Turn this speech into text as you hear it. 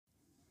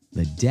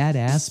The Dad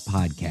Ass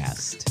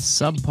Podcast.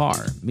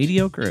 Subpar,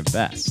 mediocre at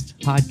best.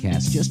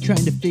 Podcast just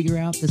trying to figure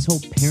out this whole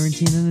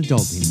parenting and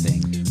adulting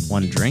thing.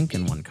 One drink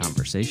and one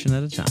conversation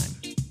at a time.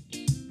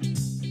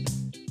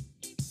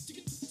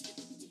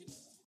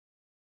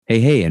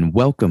 Hey, and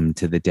welcome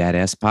to the Dad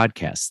Ass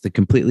Podcast, the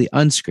completely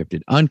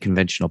unscripted,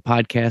 unconventional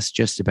podcast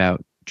just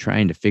about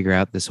trying to figure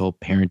out this whole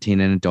parenting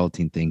and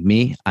adulting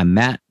thing. I'm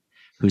Matt,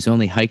 who's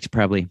only hiked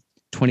probably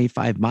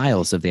 25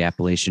 miles of the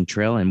Appalachian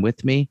Trail, and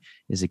with me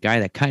is a guy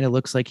that kind of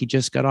looks like he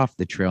just got off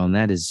the trail, and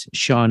that is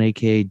Sean,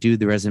 aka Dude,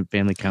 the resident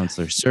family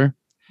counselor. Sir,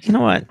 you know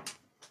what?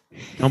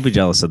 Don't be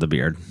jealous of the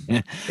beard.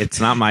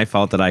 It's not my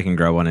fault that I can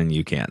grow one and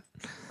you can't.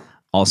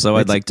 Also,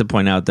 I'd like to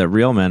point out that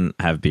real men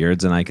have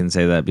beards, and I can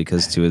say that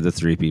because two of the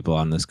three people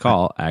on this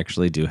call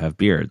actually do have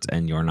beards,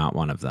 and you're not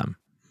one of them.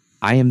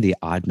 I am the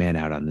odd man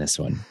out on this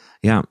one.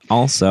 Yeah.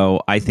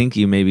 Also, I think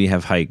you maybe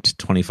have hiked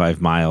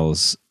 25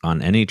 miles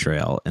on any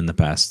trail in the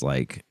past,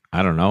 I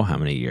don't know how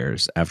many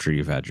years after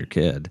you've had your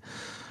kid.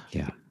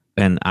 Yeah.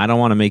 And I don't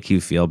want to make you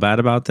feel bad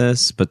about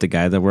this, but the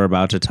guy that we're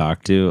about to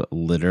talk to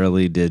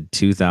literally did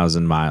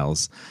 2,000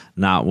 miles,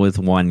 not with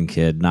one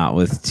kid, not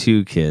with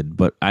two kids,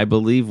 but I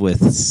believe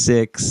with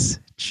 6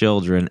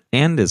 children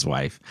and his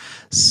wife.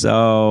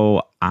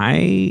 So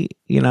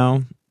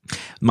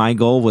my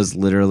goal was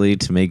literally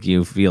to make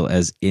you feel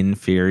as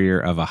inferior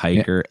of a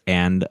hiker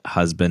and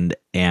husband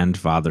and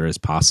father as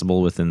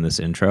possible within this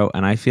intro.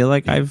 And I feel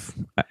like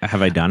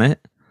have I done it?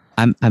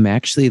 I'm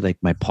actually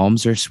my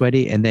palms are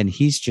sweaty, and then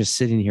he's just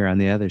sitting here on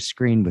the other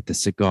screen with the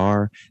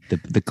cigar,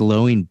 the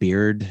glowing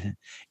beard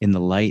in the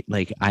light.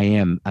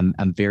 I'm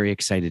very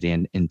excited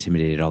and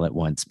intimidated all at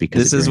once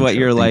because this is what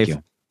your life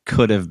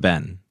could have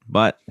been,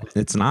 but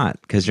it's not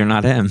because you're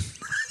not him.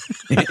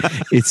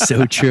 It's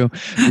so true.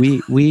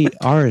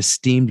 Our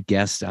esteemed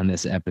guest on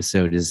this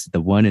episode is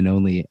the one and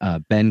only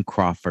Ben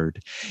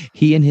Crawford.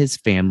 He and his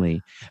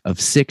family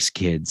of 6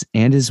 kids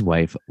and his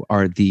wife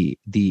are the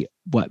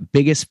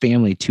biggest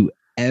family to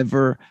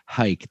ever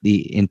hike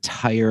the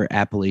entire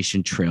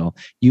Appalachian Trail.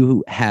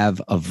 You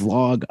have a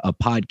vlog, a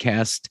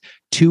podcast,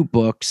 2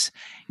 books.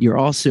 You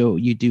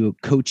do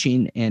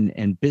coaching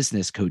and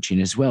business coaching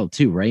as well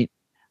too, right?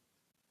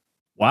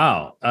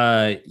 Wow.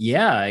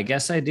 Yeah, I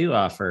guess I do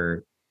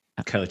offer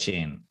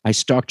coaching. I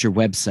stalked your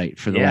website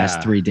for the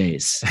last 3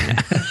 days.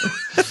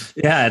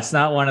 Yeah, it's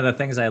not one of the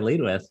things I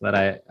lead with, but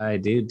I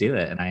do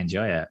it and I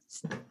enjoy it.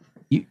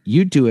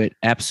 You do it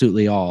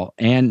absolutely all,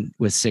 and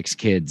with 6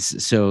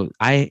 kids. So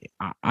I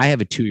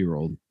have a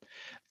 2-year-old,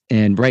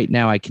 and right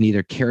now I can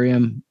either carry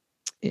him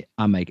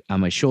on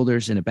my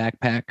shoulders in a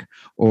backpack,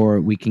 or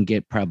we can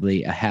get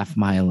probably a half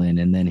mile in,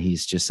 and then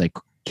he's just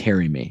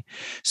carry me.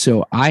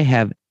 So I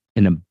have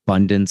an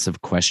abundance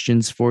of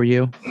questions for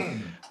you.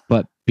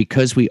 But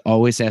because we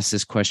always ask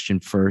this question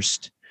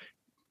first,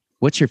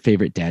 what's your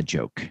favorite dad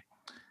joke?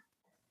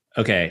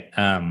 Okay.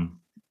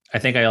 I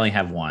think I only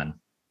have one.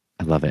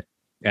 I love it.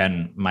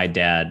 And my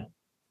dad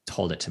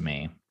told it to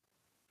me.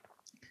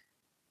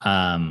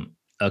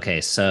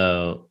 Okay.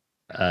 So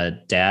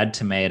Dad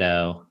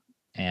Tomato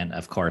and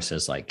of course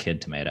his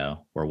kid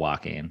Tomato were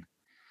walking,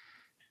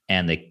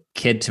 and the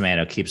kid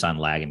Tomato keeps on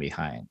lagging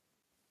behind.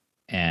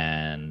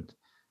 And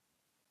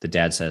the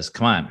dad says,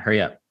 "Come on,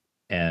 hurry up."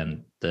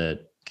 And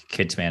the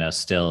kid Tomato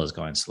still is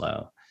going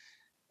slow.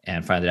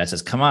 And finally the dad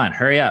says, "Come on,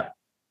 hurry up."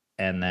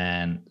 And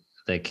then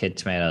the kid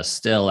Tomato is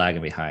still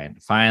lagging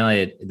behind.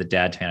 Finally, the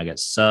dad Tomato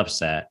gets so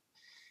upset,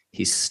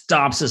 he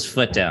stomps his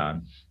foot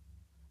down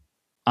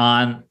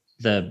on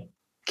the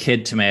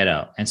kid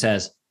Tomato and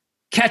says,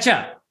 "Catch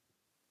up."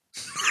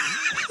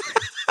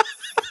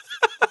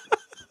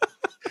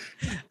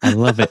 I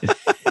love it.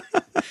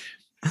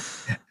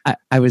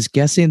 I was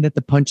guessing that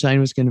the punchline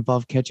was going to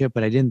involve ketchup,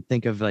 but I didn't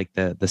think of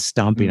the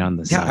stomping on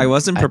the side. I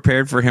wasn't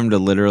prepared for him to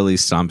literally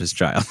stomp his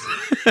child.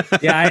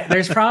 Yeah,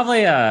 there's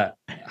probably a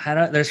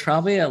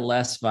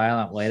less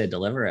violent way to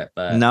deliver it,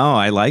 but no,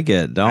 I like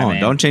it.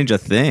 Don't change a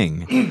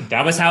thing.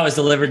 That was how it was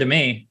delivered to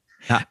me.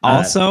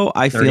 Also,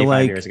 I feel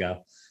like years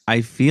ago.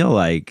 I feel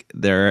like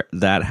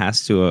that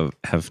has to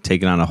have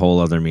taken on a whole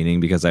other meaning,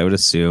 because I would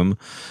assume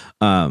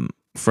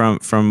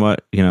from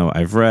what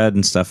I've read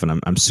and stuff,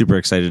 and I'm super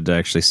excited to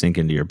actually sink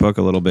into your book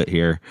a little bit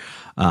here.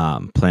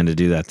 Plan to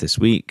do that this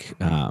week.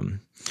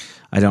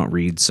 I don't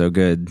read so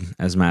good,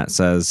 as Matt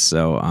says,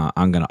 so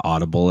I'm gonna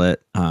audible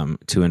it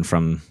to and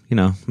from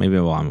maybe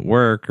while I'm at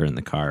work or in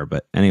the car.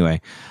 But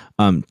anyway,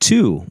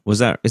 2 is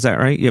that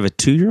right? You have a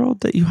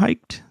 2-year-old that you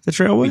hiked the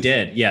trail with? We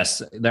did,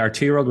 yes. Our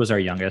 2-year-old was our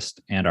youngest,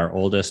 and our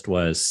oldest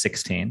was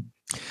 16.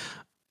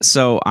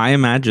 So I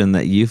imagine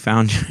that you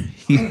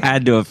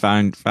had to have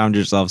found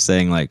yourself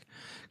saying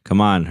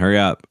 "Come on, hurry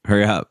up,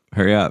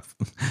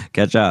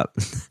 catch up,"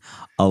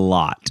 a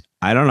lot.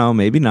 I don't know,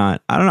 maybe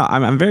not. I don't know.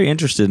 I'm very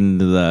interested in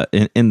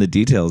the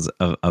details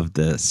of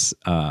this.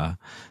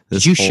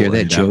 Did you share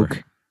that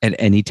joke at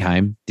any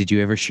time? Did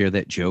you ever share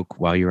that joke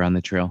while you were on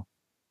the trail?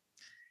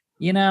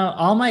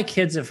 All my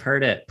kids have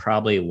heard it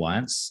probably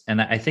once, and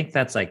I think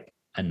that's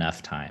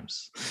enough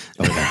times.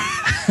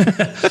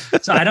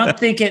 So I don't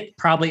think it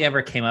probably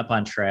ever came up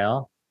on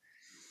trail,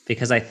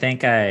 because I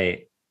think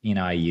I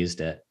used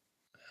it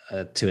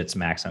to its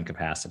maximum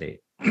capacity.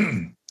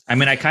 I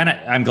mean,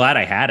 I'm glad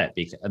I had it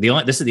because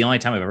this is the only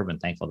time I've ever been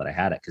thankful that I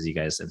had it because you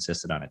guys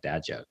insisted on a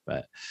dad joke.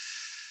 But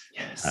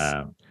Yes.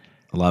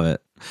 Love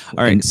it.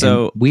 All right.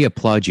 So we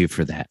applaud you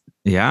for that.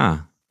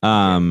 Yeah.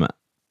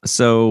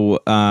 So,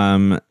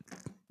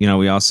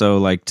 we also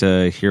like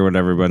to hear what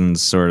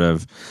everyone's sort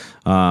of,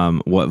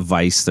 what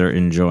vice they're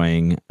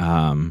enjoying,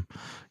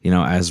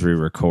 as we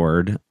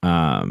record.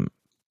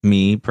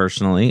 Me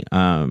personally,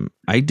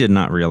 I did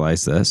not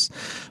realize this,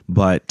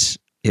 but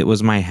it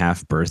was my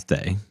half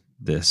birthday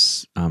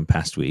this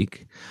past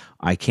week.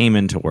 I came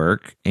into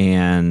work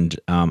and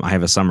I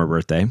have a summer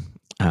birthday,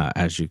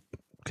 as you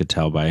could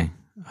tell by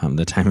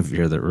the time of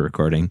year that we're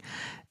recording.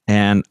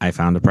 And I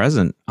found a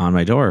present on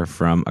my door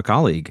from a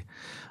colleague.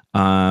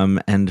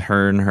 And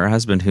her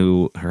husband,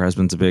 her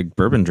husband's a big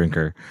bourbon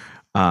drinker,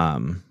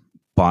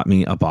 bought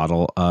me a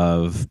bottle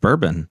of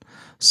bourbon.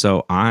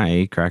 So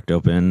I cracked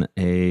open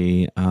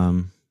a,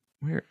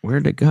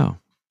 where'd it go?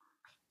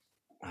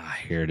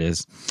 Here it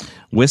is.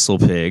 Whistle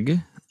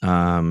Pig,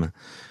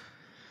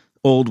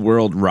 Old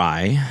World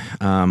Rye,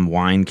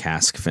 wine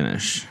cask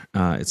finish.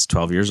 It's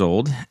 12 years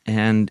old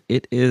and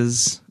it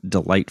is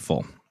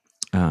delightful.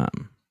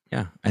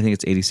 Yeah, I think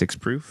it's 86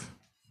 proof.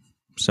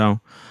 So,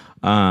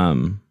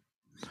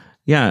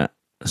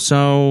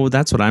 so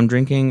that's what I'm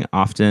drinking.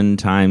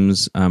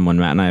 Oftentimes, when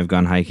Matt and I have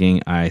gone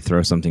hiking, I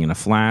throw something in a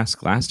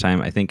flask. Last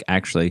time, I think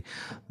actually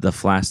the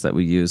flask that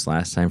we used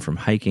last time from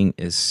hiking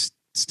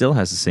still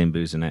has the same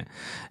booze in it.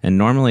 And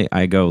normally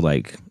I go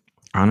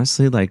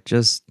honestly,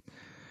 just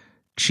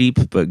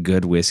cheap but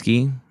good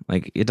whiskey.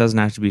 It doesn't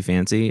have to be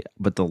fancy.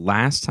 But the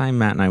last time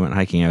Matt and I went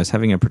hiking, I was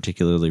having a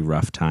particularly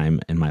rough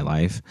time in my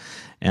life.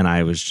 And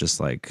I was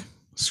just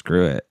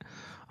screw it.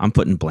 I'm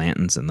putting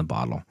Blanton's in the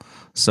bottle.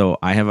 So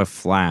I have a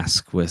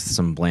flask with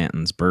some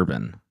Blanton's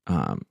bourbon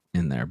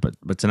in there. But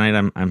tonight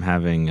I'm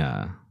having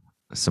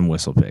some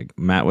Whistle Pig.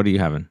 Matt, what are you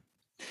having?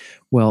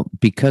 Well,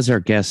 because our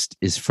guest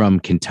is from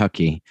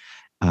Kentucky,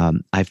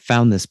 I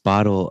found this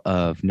bottle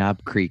of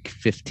Knob Creek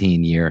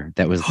 15 year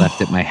that was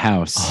left at my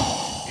house.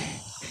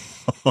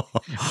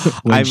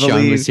 When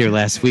Sean was here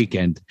last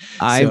weekend.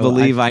 I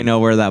believe I know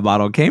where that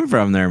bottle came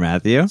from there,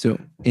 Matthew. So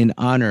in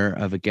honor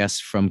of a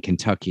guest from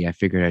Kentucky, I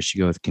figured I should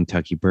go with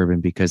Kentucky bourbon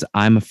because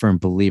I'm a firm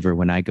believer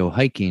when I go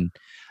hiking,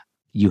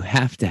 you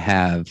have to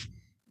have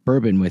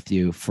bourbon with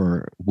you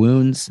for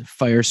wounds,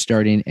 fire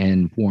starting,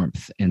 and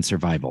warmth and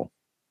survival.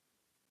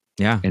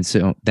 Yeah. And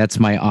so that's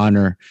my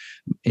honor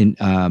in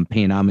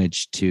paying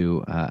homage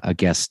to a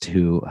guest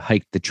who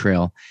hiked the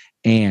trail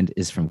and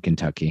is from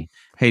Kentucky.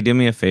 Hey, do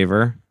me a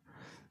favor.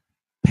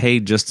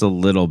 Pay just a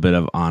little bit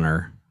of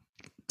honor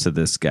to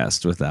this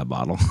guest with that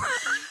bottle.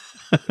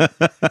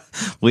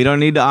 We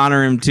don't need to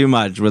honor him too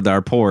much with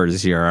our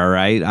pours here. All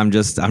right. I'm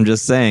just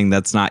saying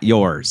that's not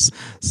yours.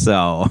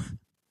 So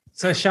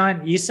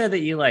Sean, you said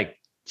that you like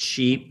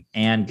cheap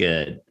and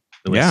good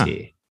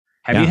whiskey.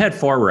 Yeah. Have you had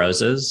Four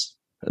Roses?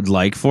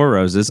 Like Four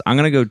Roses. I'm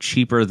going to go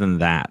cheaper than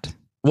that.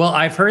 Well,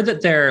 I've heard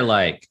that they're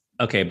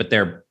okay, but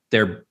they're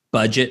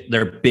budget,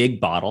 they're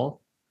big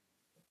bottle.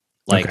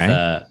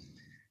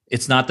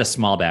 It's not the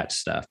small batch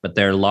stuff, but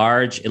they're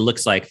large. It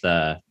looks like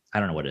I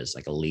don't know what it is,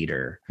 like a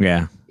liter.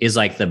 Yeah. Is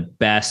the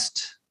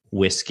best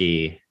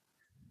whiskey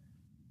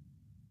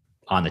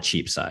on the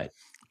cheap side,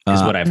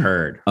 is what I've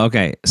heard.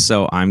 Okay.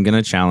 So I'm going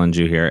to challenge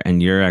you here,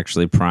 and you're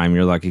actually prime.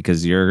 You're lucky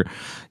because you're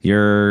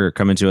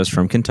coming to us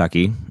from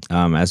Kentucky,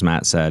 as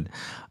Matt said.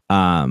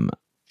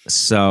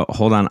 So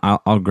hold on,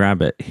 I'll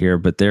grab it here,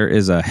 but there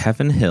is a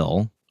Heaven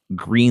Hill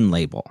green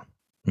label.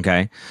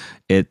 Okay.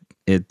 It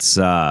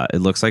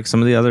looks like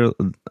some of the other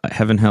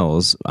Heaven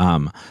Hills,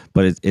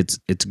 but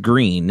it's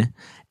green,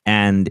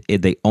 and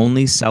they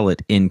only sell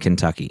it in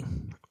Kentucky.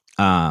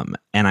 And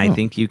I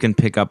think you can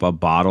pick up a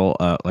bottle,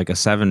 like a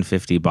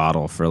 $7.50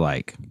 bottle for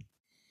 $12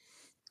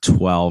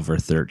 or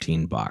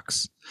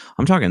 $13.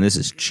 I'm talking, this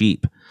is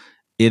cheap.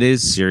 It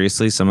is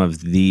seriously some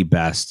of the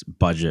best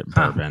budget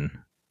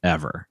bourbon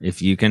ever.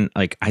 If you can,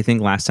 I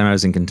think last time I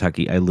was in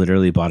Kentucky, I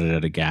literally bought it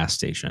at a gas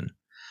station.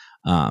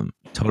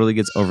 Totally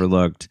gets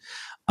overlooked.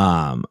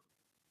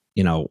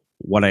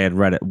 What I had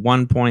read at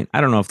one point,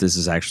 I don't know if this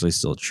is actually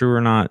still true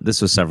or not.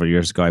 This was several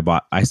years ago.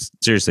 I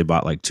seriously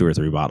bought 2 or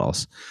 3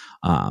 bottles,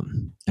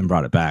 and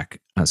brought it back.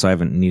 So I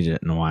haven't needed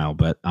it in a while,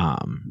 but,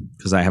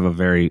 cause I have a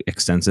very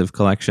extensive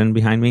collection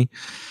behind me.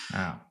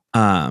 Wow.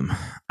 I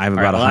have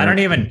about I don't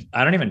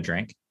even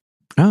drink.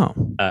 Oh,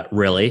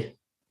 really?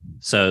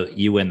 So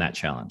you win that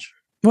challenge.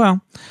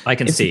 Well, I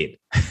concede.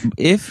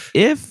 If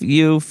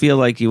you feel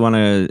like you want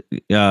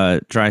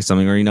to try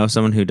something, or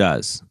someone who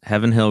does,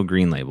 Heaven Hill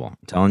Green Label. I'm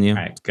telling you, all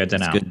right, good to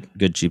know.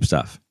 Good cheap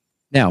stuff.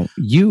 Now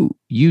you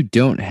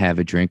don't have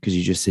a drink because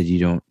you just said you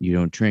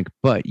don't drink,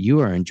 but you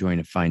are enjoying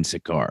a fine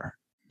cigar.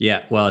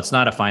 Yeah, well, it's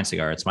not a fine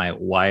cigar. It's my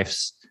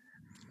wife's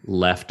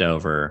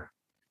leftover,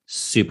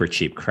 super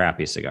cheap,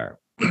 crappy cigar.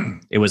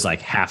 It was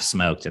half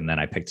smoked, and then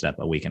I picked it up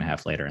a week and a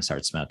half later and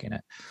started smoking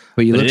it.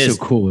 But you look so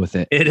cool with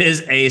it. It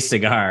is a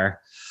cigar.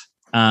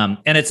 And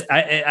it's,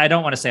 I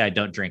don't want to say I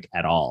don't drink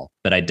at all,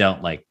 but I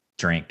don't like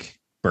drink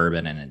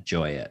bourbon and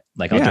enjoy it.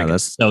 Like I'll drink it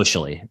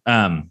socially.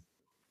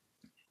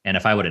 And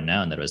if I would have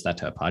known that it was that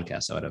type of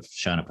podcast, I would have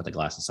shown up with a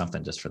glass of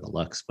something just for the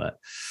looks. But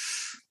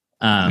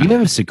you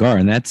have a cigar,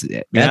 and that's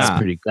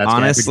pretty.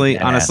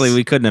 Honestly,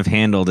 we couldn't have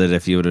handled it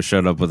if you would have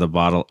showed up with a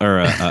bottle or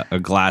a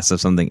glass of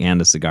something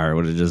and a cigar. It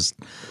would have just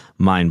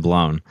mind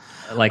blown.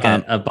 Like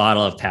a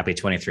bottle of Pappy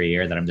 23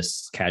 year that I'm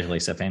just casually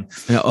sipping.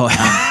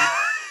 I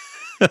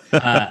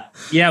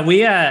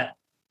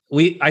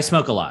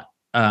smoke a lot.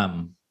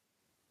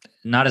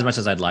 Not as much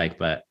as I'd like,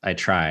 but I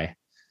try.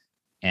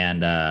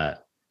 And I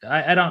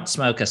don't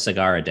smoke a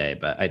cigar a day,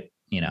 but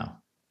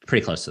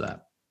pretty close to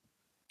that.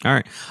 All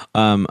right.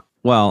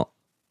 Well,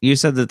 you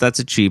said that that's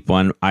a cheap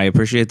one. I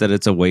appreciate that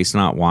it's a waste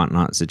not, want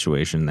not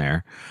situation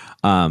there.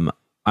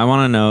 I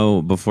want to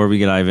know, before we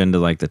dive into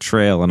like the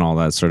trail and all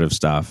that sort of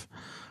stuff,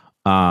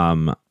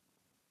 2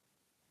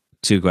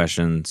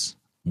 questions.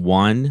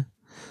 1,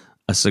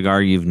 a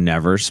cigar you've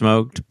never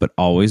smoked but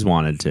always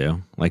wanted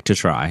to, like to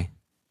try.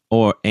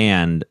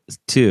 And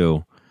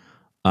 2,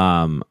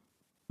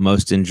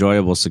 most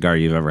enjoyable cigar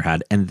you've ever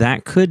had. And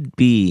that could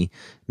be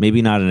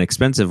maybe not an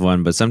expensive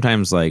one, but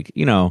sometimes like,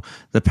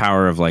 the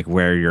power of like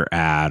where you're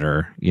at,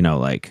 or,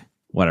 like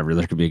whatever,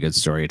 there could be a good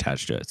story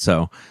attached to it.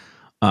 So,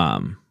 I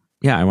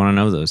want to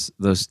know those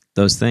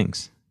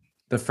things.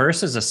 The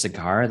first is a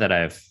cigar that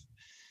I've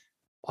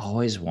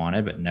always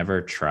wanted, but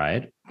never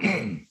tried.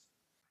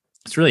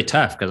 It's really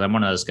tough because I'm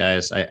one of those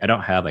guys. I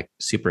don't have like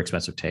super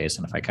expensive taste.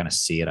 And if I kind of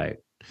see it, I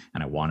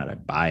want it, I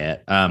buy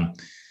it.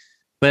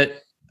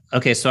 But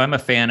okay, so I'm a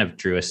fan of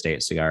Drew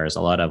Estate cigars.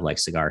 A lot of like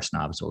cigar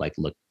snobs will like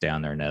look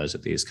down their nose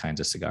at these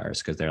kinds of cigars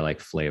because they're like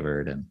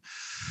flavored, and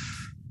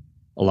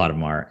a lot of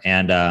them are.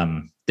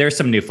 And there's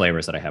some new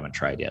flavors that I haven't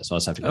tried yet, so I'll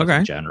just have to go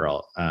in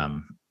general.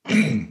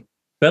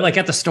 But like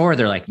at the store,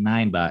 they're like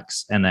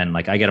 $9, and then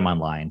like I get them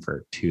online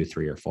for $2,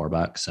 $3, or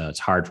 $4. So it's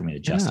hard for me to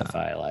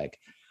justify like.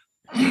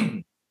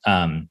 And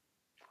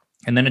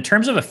then in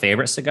terms of a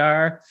favorite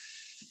cigar,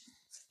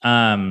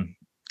 I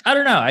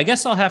don't know. I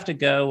guess I'll have to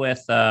go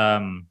with. There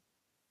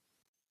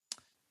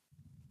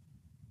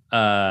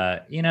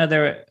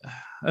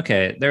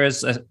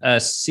was a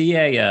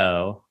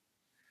CAO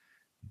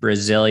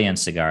Brazilian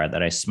cigar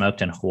that I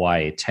smoked in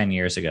Hawaii 10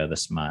 years ago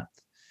this month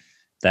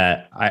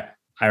that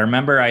I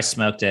remember I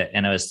smoked it,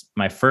 and it was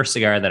my first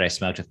cigar that I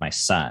smoked with my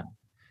son.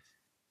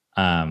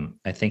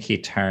 I think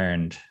he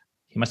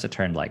must have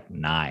turned like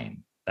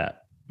 9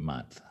 that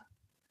month,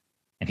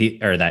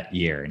 or that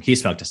year, and he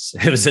smoked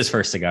it was his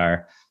first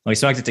cigar. We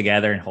smoked it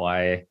together in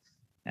Hawaii,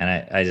 and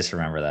I just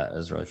remember that it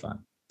was really fun.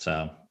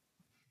 So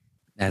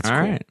that's all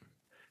cool. Right.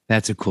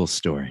 That's a cool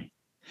story.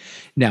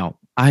 Now,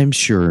 I'm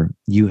sure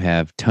you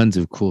have tons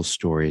of cool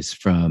stories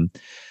from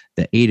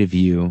the 8 of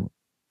you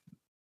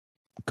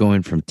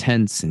going from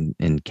tents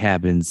and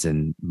cabins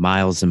and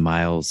miles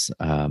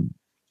for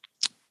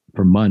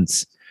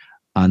months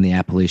on the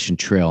Appalachian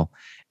Trail.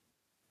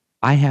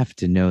 I have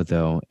to know,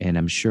 though, and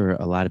I'm sure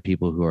a lot of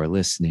people who are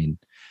listening,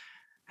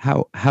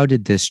 how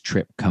did this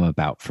trip come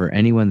about? For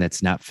anyone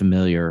that's not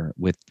familiar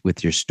with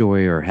your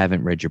story or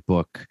haven't read your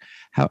book,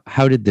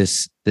 how did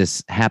this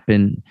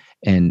happen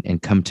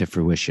and come to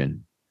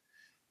fruition?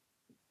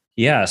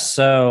 Yeah,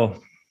 so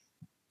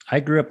I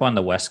grew up on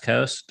the West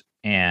Coast,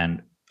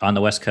 and on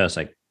the West Coast,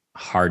 like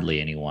hardly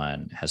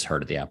anyone has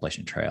heard of the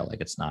Appalachian Trail. Like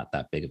it's not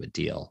that big of a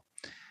deal.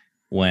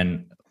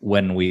 When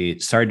we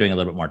started doing a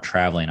little bit more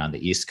traveling on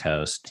the East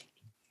Coast,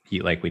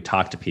 we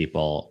talked to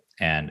people,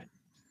 and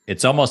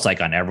it's almost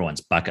like on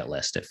everyone's bucket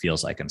list. It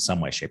feels like in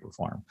some way, shape, or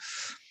form.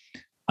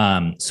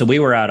 So we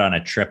were out on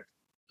a trip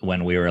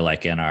when we were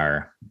like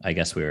I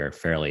guess we were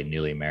fairly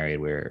newly married.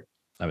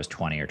 I was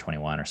 20 or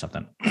 21 or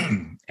something.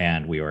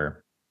 And we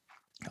were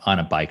on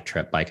a bike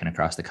trip, biking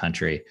across the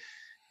country.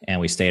 And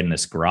we stayed in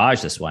this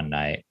garage this one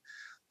night,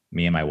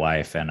 me and my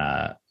wife, and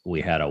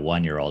we had a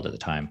 1-year-old at the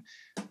time.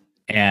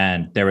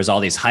 And there was all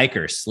these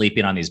hikers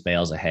sleeping on these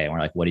bales of hay. And we're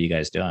like, what are you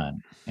guys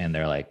doing? And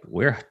they're like,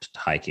 we're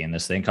hiking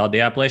this thing called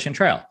the Appalachian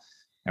Trail.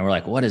 And we're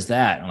like, what is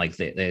that? And like,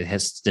 they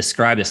has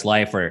described this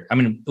life where,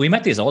 we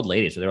met these old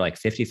ladies where they're like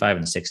 55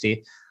 and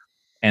 60.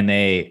 And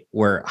they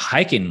were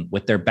hiking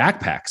with their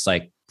backpacks,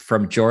 like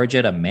from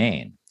Georgia to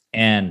Maine.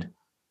 And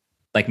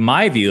like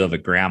my view of a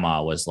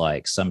grandma was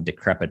like some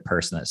decrepit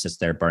person that sits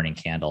there burning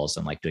candles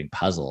and like doing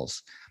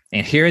puzzles.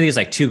 And here these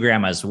like 2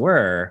 grandmas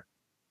were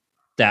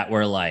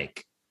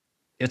like,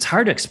 it's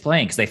hard to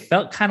explain because they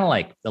felt kind of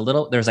like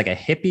there's like a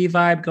hippie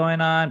vibe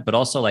going on, but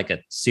also like a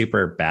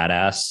super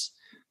badass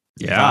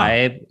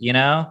vibe,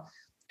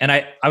 And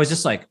I was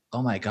just like,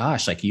 oh my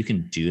gosh, like you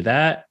can do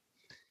that.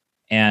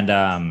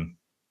 And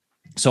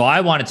so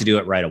I wanted to do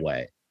it right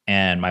away.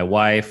 And my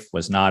wife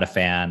was not a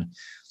fan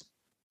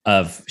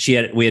of,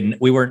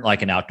 we weren't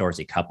like an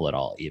outdoorsy couple at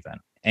all even.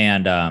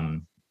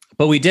 And,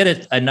 but we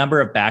did a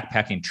number of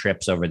backpacking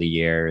trips over the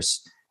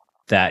years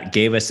that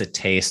gave us a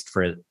taste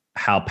for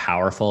how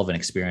powerful of an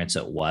experience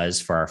it was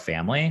for our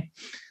family.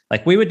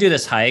 Like we would do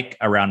this hike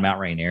around Mount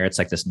Rainier. It's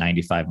like this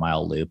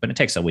 95-mile loop, and it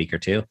takes a week or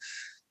 2.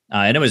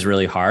 And it was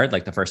really hard,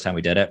 like the first time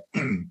we did it.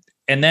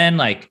 And then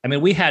like, I mean,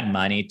 we had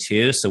money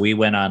too. So we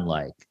went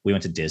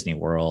to Disney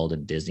World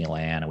and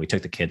Disneyland, and we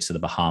took the kids to the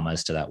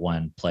Bahamas to that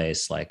one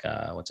place, like,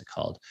 what's it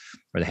called?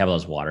 Where they have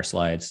those water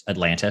slides,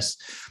 Atlantis.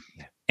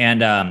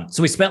 And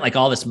so we spent like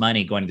all this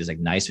money going to these like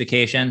nice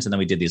vacations. And then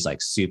we did these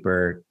like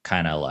super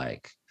kind of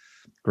like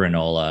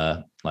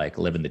granola, like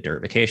live in the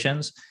dirt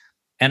vacations.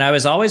 And I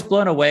was always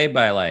blown away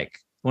by like,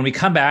 when we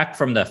come back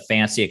from the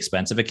fancy,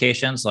 expensive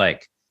vacations,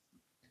 like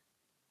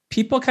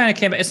people kind of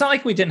came, it's not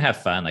like we didn't have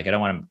fun. Like, I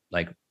don't want to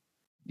like,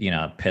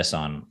 piss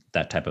on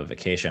that type of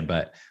vacation,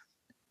 but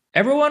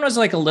everyone was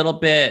like a little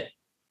bit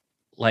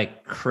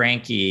like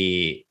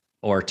cranky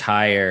or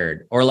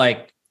tired, or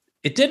like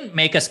it didn't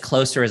make us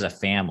closer as a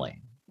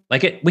family.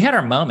 Like we had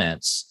our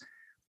moments,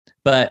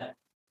 but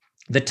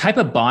the type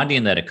of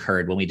bonding that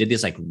occurred when we did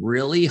these like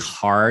really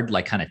hard,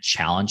 like kind of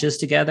challenges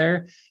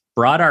together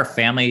brought our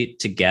family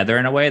together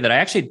in a way that I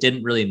actually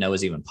didn't really know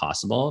was even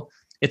possible.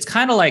 It's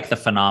kind of like the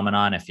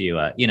phenomenon if you,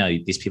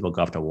 these people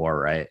go off to war,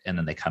 right? And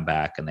then they come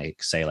back and they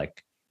say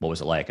like, what was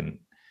it like? And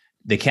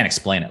they can't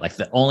explain it. Like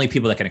the only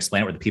people that can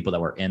explain it were the people that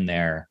were in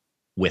there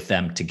with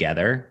them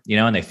together,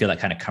 and they feel that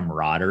kind of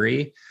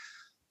camaraderie.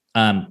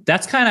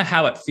 That's kind of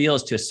how it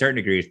feels to a certain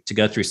degree to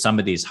go through some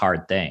of these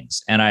hard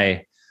things.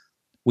 And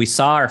we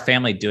saw our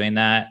family doing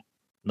that,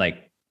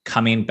 like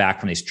coming back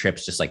from these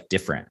trips, just like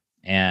different.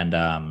 And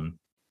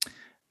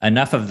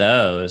enough of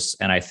those.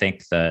 And I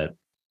think the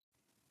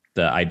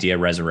idea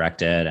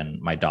resurrected,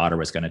 and my daughter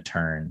was going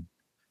to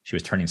she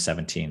was turning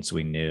 17. So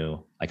we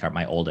knew like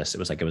my oldest, it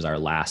was our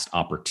last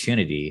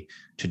opportunity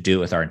to do it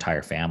with our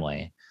entire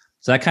family.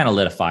 So that kind of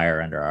lit a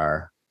fire under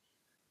our,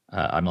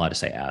 I'm allowed to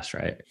say ass,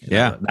 right?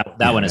 Yeah.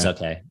 That one is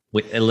okay.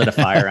 It lit a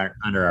fire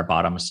under our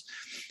bottoms,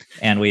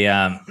 and we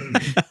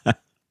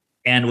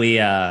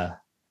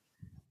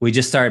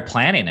just started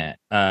planning it.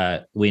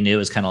 We knew it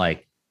was kind of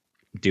like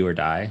do or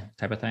die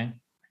type of thing.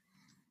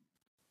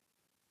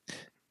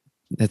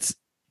 That's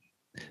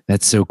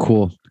so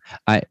cool.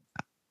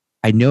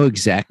 I know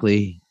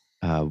exactly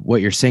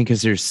what you're saying,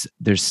 because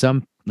there's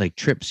some like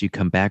trips you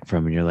come back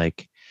from and you're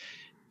like,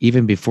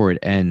 even before it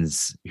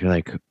ends, you're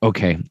like,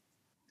 okay,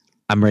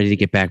 I'm ready to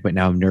get back, but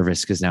now I'm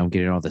nervous because now I'm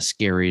getting all the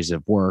scaries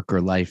of work or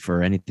life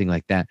or anything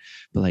like that.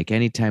 But like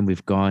anytime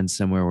we've gone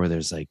somewhere where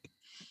there's like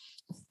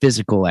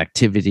physical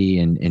activity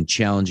and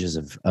challenges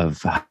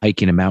of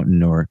hiking a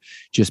mountain or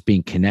just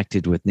being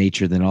connected with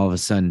nature, then all of a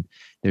sudden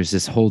there's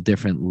this whole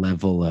different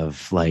level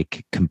of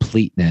like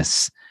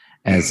completeness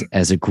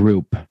as a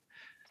group.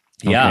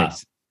 Yeah. Okay.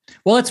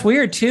 Well, it's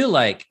weird too.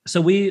 Like, so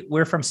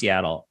we're from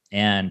Seattle,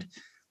 and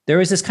there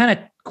was this kind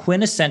of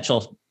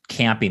quintessential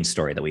camping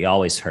story that we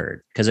always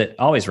heard, because it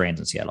always rains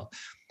in Seattle.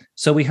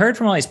 So we heard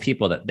from all these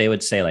people that they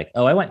would say like,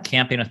 oh, I went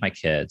camping with my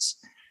kids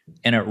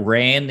and it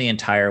rained the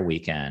entire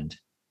weekend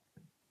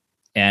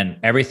and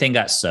everything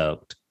got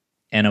soaked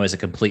and it was a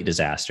complete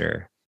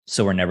disaster.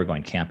 So we're never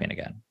going camping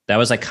again. That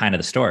was like kind of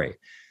the story.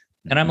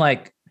 And I'm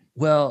like,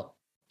 well,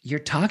 you're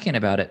talking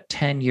about it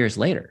 10 years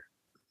later.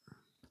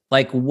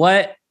 Like,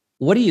 what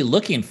are you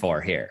looking for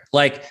here?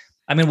 Like,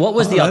 I mean, what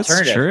was the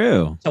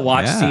alternative to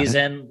watch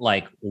season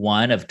like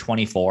 1 of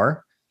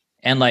 24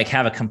 and like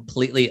have a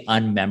completely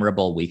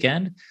unmemorable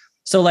weekend?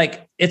 So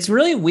like, it's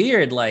really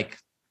weird. Like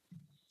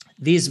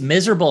these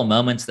miserable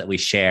moments that we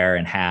share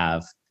and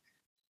have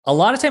a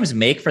lot of times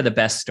make for the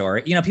best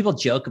story. People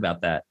joke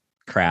about that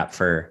crap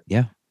for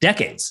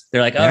decades.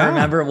 They're like, oh,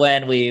 remember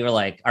when we were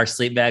like, our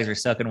sleep bags were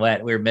soaking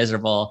wet, we were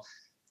miserable,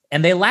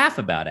 and they laugh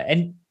about it.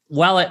 And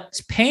while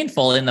it's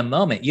painful in the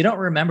moment, you don't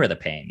remember the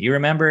pain. You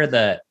remember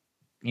the,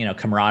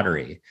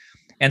 camaraderie.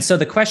 And so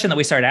the question that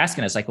we started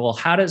asking is like, well,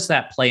 how does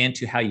that play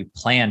into how you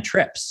plan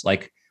trips?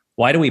 Like,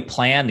 why do we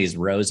plan these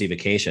rosy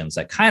vacations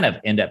that kind of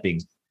end up being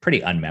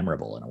pretty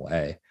unmemorable in a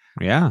way?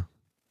 Yeah.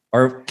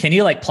 Or can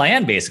you like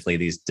plan basically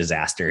these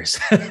disasters?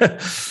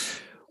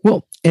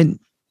 Well, and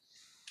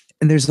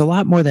there's a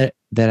lot more that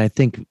I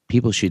think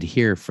people should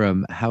hear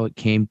from how it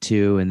came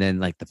to, and then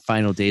like the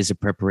final days of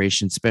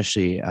preparation,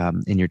 especially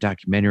in your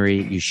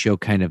documentary, you show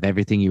kind of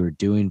everything you were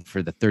doing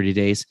for the 30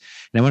 days.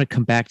 And I want to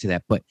come back to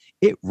that, but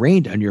it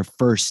rained on your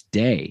first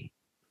day.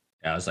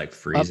 Yeah, it was like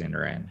freezing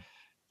rain.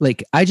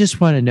 Like, I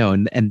just want to know,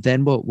 and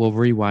then we'll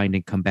rewind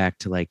and come back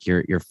to like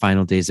your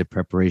final days of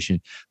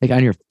preparation. Like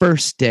on your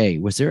first day,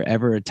 was there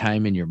ever a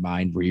time in your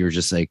mind where you were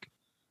just like,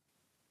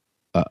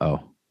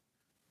 uh-oh?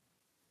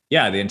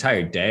 Yeah, the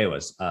entire day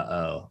was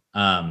yeah,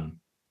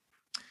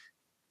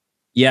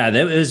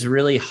 that was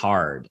really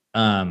hard.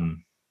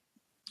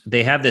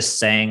 They have this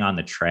saying on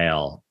the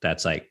trail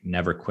that's like,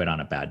 never quit on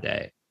a bad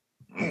day.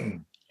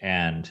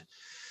 And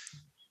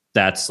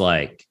that's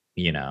like,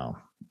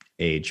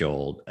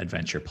 age-old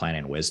adventure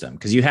planning wisdom,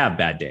 because you have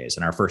bad days,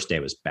 and our first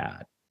day was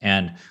bad.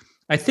 And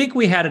I think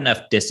we had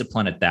enough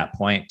discipline at that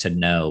point to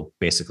know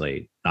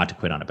basically not to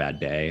quit on a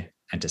bad day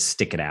and to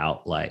stick it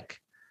out like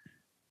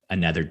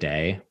another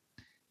day.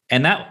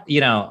 And that,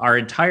 our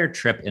entire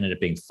trip ended up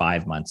being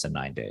 5 months and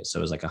 9 days. So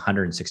it was like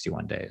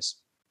 161 days.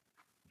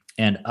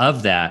 And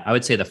of that, I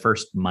would say the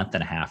first month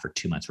and a half or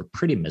 2 months were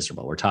pretty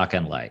miserable. We're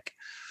talking like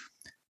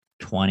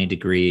 20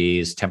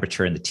 degrees,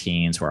 temperature in the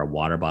teens where our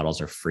water bottles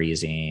are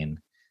freezing,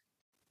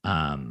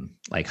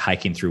 like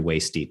hiking through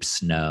waist deep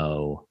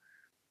snow,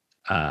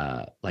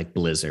 like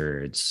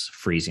blizzards,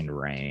 freezing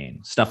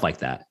rain, stuff like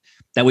that,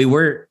 that we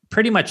were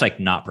pretty much like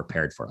not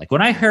prepared for. Like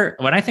when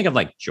I think of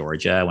like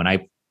Georgia, when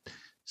I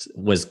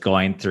was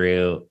going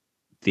through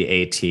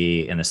the AT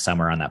in the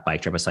summer on that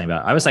bike trip I was talking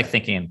about, I was like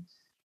thinking,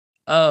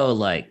 oh,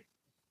 like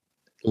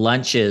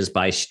lunches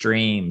by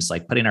streams,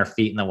 like putting our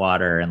feet in the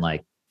water, and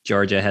like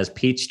Georgia has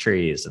peach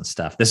trees and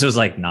stuff. This was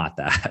like not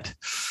that.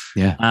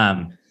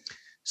 Yeah.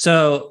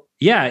 So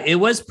yeah, it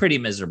was pretty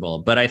miserable,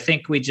 but I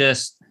think we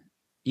just,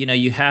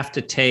 you have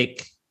to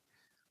take,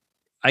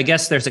 I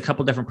guess there's a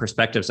couple different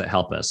perspectives that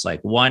help us.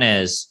 Like one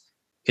is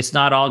it's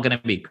not all going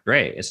to be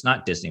great. It's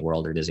not Disney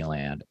World or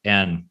Disneyland.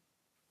 And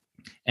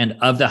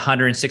of the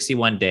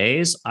 161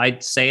 days,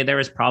 I'd say there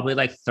was probably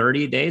like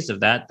 30 days of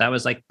that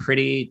was like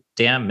pretty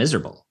damn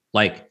miserable,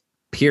 like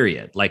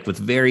period, like with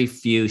very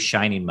few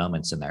shining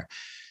moments in there.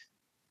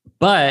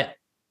 But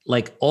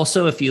like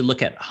also, if you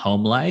look at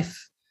home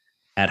life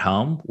at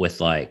home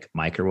with like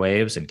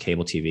microwaves and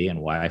cable TV and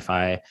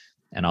Wi-Fi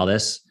and all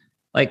this,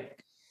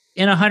 like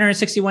in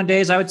 161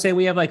 days, I would say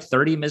we have like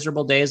 30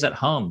 miserable days at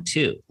home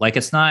too. Like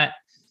it's not,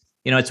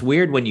 it's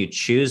weird when you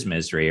choose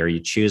misery or you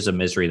choose a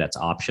misery that's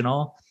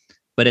optional,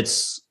 but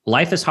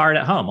life is hard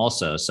at home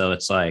also. So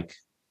it's like,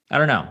 I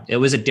don't know. It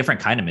was a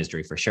different kind of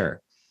misery for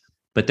sure.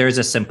 But there's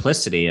a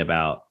simplicity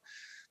about,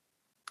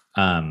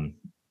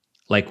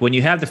 like when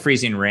you have the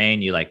freezing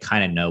rain, you like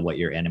kind of know what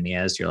your enemy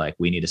is. You're like,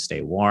 we need to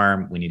stay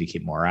warm. We need to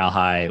keep morale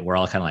high. We're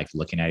all kind of like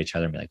looking at each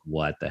other and be like,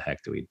 what the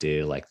heck do we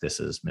do? Like, this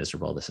is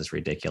miserable. This is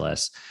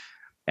ridiculous.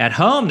 At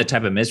home, the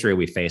type of misery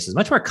we face is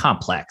much more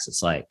complex.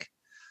 It's like,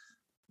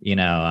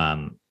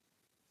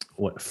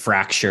 what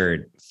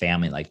fractured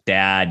family, like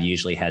dad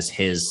usually has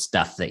his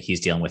stuff that he's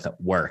dealing with at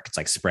work. It's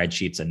like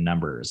spreadsheets and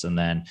numbers. And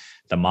then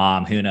the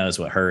mom, who knows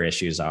what her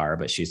issues are,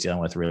 but she's dealing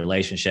with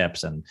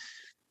relationships and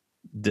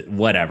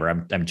whatever.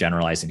 I'm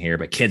generalizing here,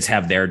 but kids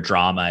have their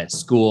drama at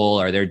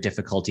school or their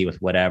difficulty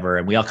with whatever.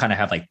 And we all kind of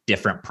have like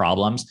different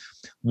problems.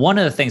 One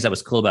of the things that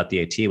was cool about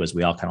the AT was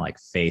we all kind of like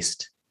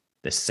faced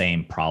the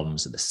same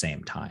problems at the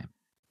same time.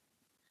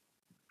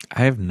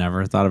 I've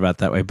never thought about it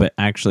that way, but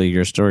actually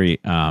your story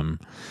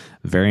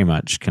very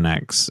much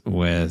connects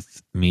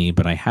with me,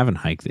 but I haven't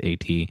hiked the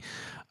AT.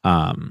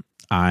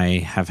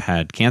 I have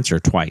had cancer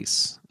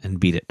twice and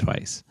beat it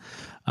twice.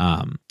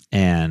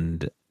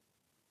 And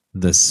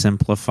the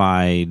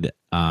simplified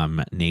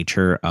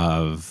nature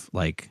of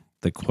like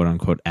the quote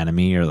unquote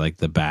enemy or like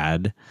the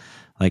bad,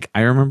 like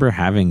I remember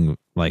having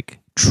like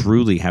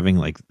truly having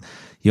like,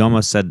 you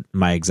almost said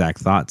my exact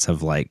thoughts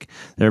of like,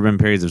 there have been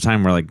periods of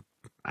time where like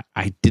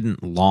I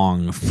didn't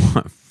long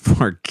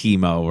for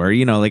chemo or,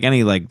 like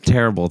any like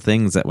terrible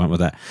things that went with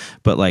that.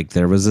 But like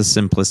there was a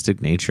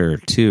simplistic nature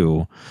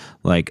too.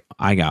 Like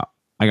I got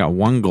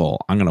one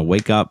goal. I'm going to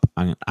wake up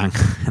and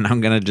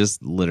I'm going to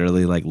just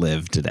literally like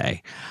live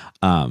today.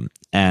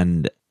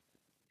 And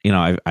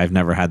I've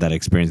never had that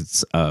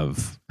experience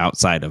of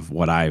outside of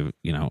what I've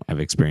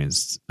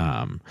experienced,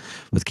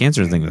 with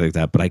cancer and things like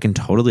that. But I can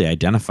totally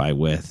identify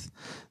with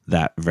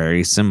that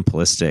very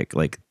simplistic,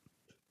 like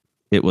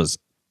it was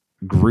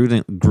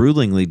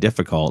gruelingly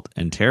difficult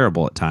and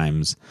terrible at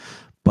times,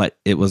 but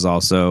it was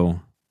also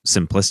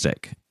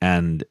simplistic,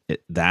 and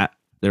that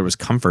there was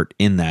comfort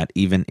in that,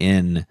 even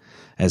in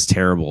as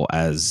terrible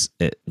as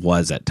it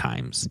was at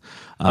times.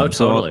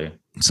 Totally.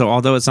 So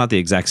although it's not the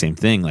exact same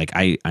thing, like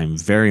I'm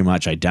very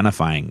much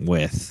identifying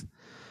with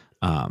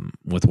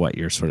what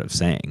you're sort of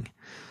saying.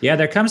 Yeah,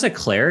 there comes a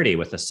clarity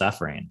with the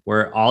suffering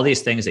where all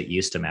these things that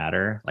used to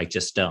matter, like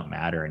just don't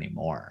matter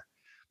anymore.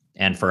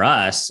 And for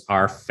us,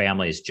 our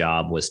family's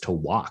job was to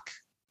walk.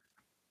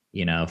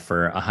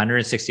 For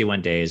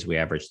 161 days, we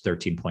averaged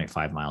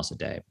 13.5 miles a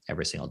day,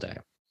 every single day.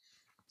 It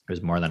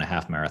was more than a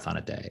half marathon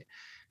a day.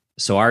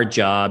 So our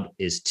job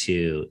is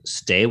to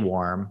stay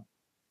warm,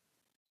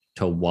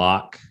 to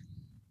walk,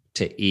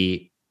 to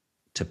eat,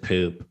 to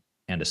poop,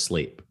 and to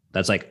sleep.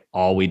 That's like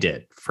all we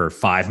did for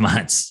 5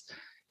 months.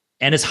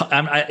 And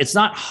it's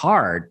not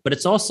hard, but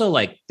it's also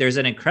like there's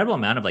an incredible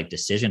amount of like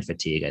decision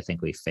fatigue I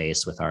think we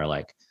face with our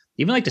like,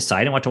 even like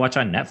deciding what to watch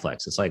on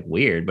Netflix. It's like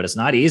weird, but it's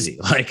not easy.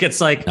 Like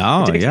it's like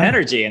it takes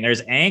energy, and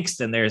there's angst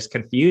and there's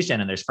confusion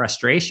and there's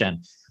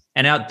frustration.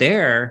 And out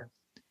there,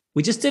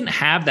 we just didn't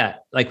have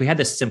that. Like we had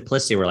this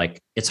simplicity where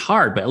like, it's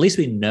hard, but at least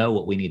we know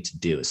what we need to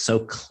do. It's so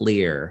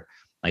clear,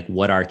 like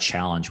what our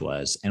challenge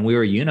was. And we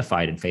were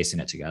unified in facing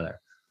it together.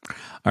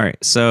 All right.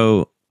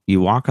 So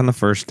you walk on the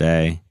first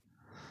day.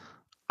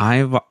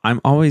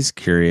 I'm always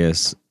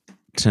curious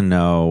to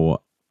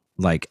know,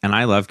 like, and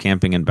I love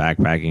camping and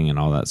backpacking and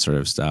all that sort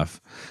of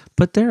stuff,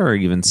 but there are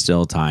even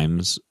still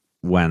times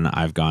when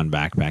I've gone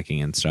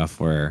backpacking and stuff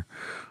where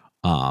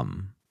you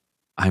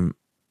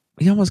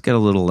almost get a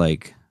little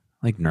like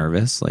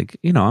nervous, like,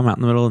 I'm out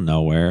in the middle of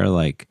nowhere,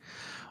 like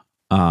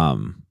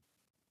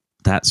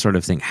that sort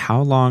of thing.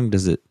 How long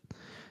does it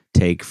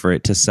take for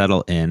it to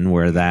settle in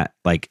where that,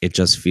 like, it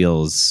just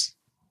feels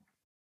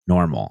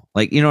normal.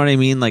 Like, you know what I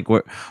mean? Like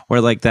where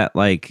like that,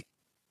 like,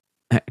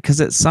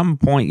 because at some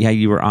point, yeah,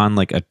 you were on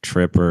like a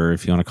trip, or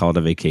if you want to call it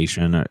a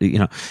vacation, or, you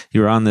know,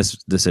 you were on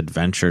this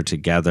adventure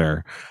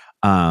together.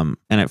 And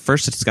at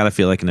first it's got to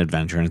feel like an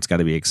adventure and it's got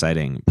to be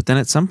exciting. But then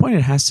at some point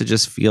it has to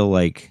just feel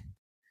like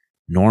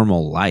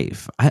normal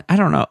life. I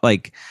don't know.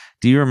 Like,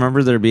 do you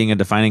remember there being a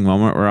defining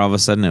moment where all of a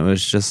sudden it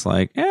was just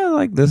like, yeah,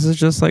 like this is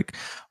just like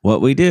what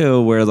we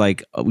do, where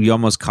like you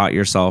almost caught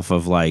yourself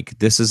of like,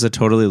 this is a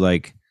totally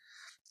like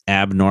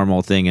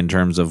abnormal thing in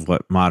terms of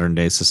what modern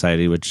day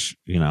society, which,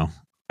 you know,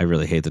 I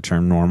really hate the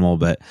term normal,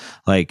 but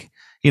like,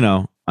 you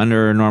know,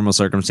 under normal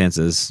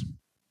circumstances,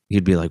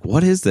 you'd be like,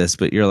 what is this?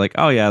 But you're like,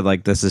 oh yeah,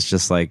 like this is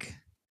just like,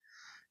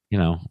 you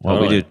know,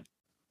 what we do.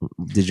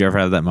 Did you ever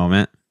have that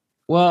moment?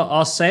 Well,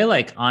 I'll say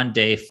like on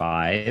day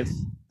 5,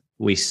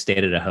 we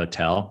stayed at a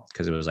hotel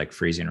because it was like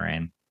freezing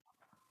rain.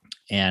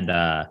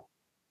 And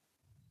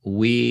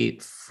we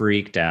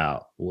freaked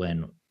out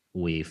when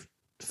we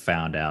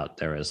found out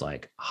there was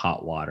like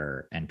hot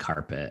water and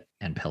carpet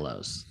and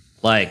pillows.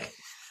 Like,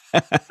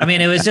 I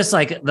mean, it was just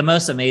like the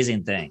most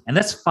amazing thing. And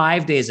that's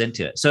 5 days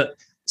into it. So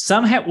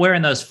somewhere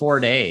in those 4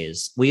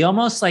 days, we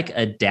almost like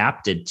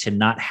adapted to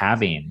not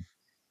having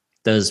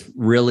those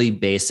really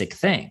basic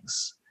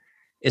things.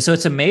 So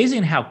it's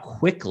amazing how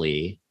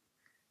quickly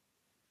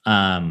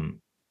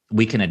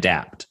we can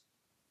adapt.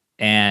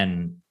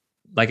 And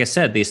like I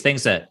said, these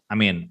things that, I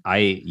mean, I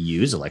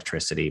use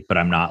electricity, but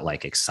I'm not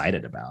like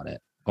excited about it,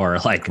 or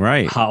like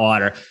hot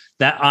water.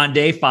 That on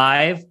day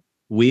 5,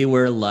 we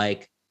were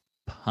like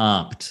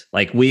pumped.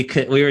 Like we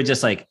were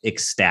just like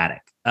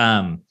ecstatic.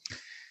 And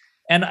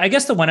I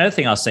guess the one other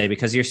thing I'll say,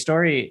 because your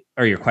story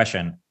or your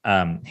question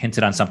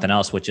hinted on something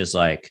else, which is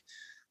like,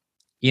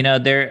 you know,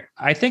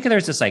 I think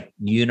there's this like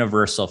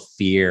universal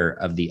fear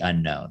of the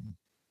unknown.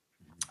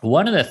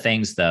 One of the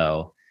things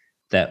though,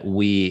 that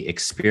we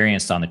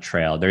experienced on the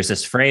trail, there's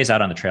this phrase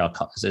out on the trail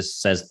that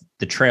says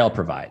the trail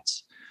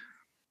provides.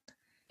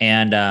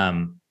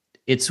 And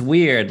it's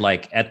weird.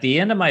 Like at the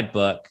end of my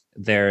book,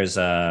 there's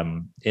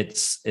like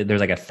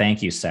a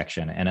thank you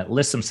section, and it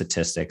lists some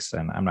statistics,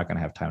 and I'm not going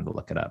to have time to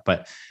look it up,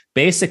 but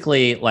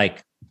basically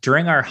like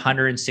during our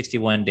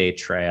 161-day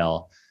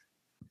trail,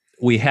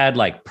 we had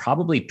like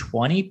probably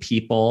 20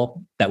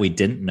 people that we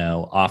didn't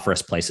know offer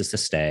us places to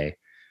stay.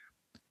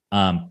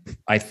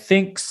 I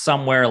think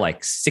somewhere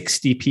like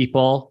 60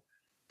 people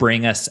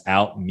bring us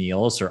out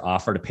meals or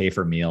offer to pay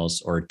for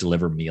meals or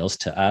deliver meals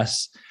to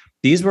us.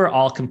 These were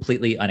all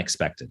completely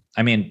unexpected.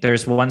 I mean,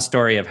 there's one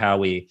story of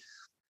how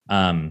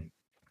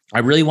I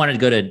really wanted to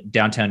go to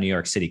downtown New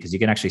York City because you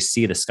can actually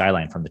see the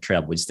skyline from the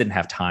trail. We just didn't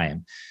have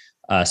time.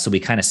 So we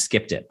kind of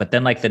skipped it. But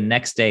then like the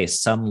next day,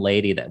 some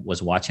lady that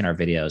was watching our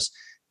videos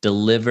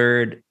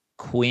delivered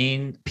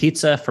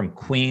pizza from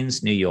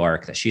Queens, New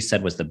York, that she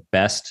said was the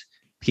best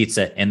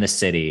pizza in the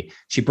city.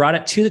 She brought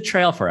it to the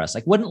trail for us,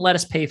 like wouldn't let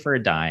us pay for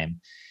a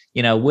dime,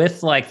 you know,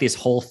 with like these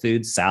Whole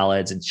Foods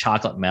salads and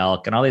chocolate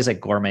milk and all these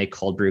like gourmet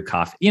cold brew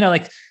coffee, you know,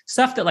 like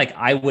stuff that like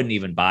I wouldn't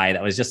even buy.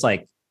 That was just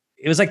like,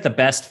 it was like the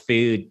best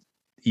food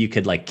you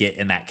could like get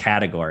in that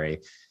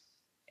category.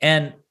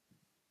 And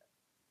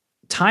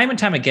time and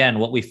time again,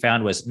 what we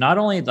found was not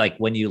only like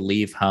when you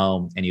leave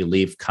home and you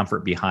leave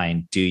comfort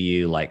behind, do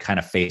you like kind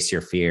of face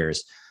your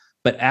fears,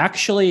 but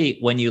actually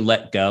when you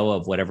let go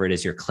of whatever it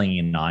is you're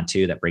clinging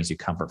onto that brings you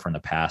comfort from the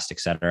past, et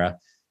cetera,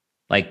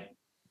 like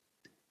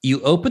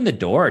you open the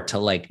door to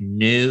like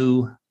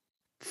new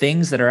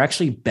things that are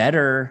actually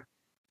better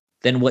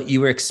than what you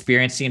were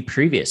experiencing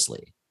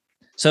previously.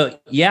 So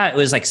yeah, it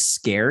was like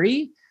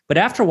scary, but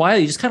after a while,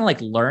 you just kind of like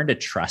learn to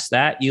trust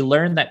that. You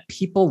learn that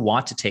people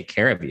want to take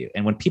care of you.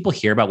 And when people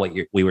hear about what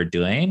we were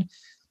doing,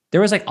 there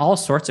was like all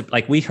sorts of,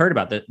 like we heard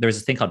about there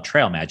was a thing called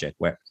trail magic,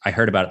 where I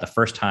heard about it the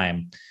first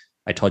time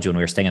I told you when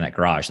we were staying in that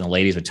garage, and the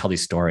ladies would tell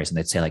these stories and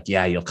they'd say like,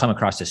 yeah, you'll come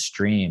across this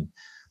stream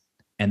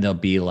and there'll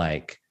be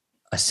like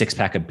a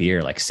 6-pack of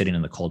beer, like sitting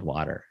in the cold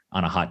water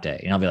on a hot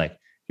day. And I'll be like,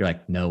 you're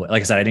like, no,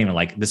 like I said, I didn't even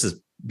like, this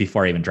is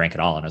before I even drank at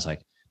all. And I was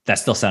like, that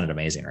still sounded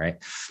amazing. Right.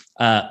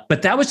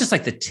 But that was just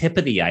like the tip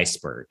of the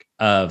iceberg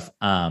of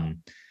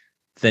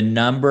the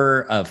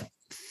number of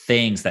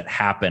things that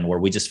happened where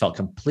we just felt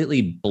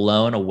completely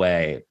blown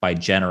away by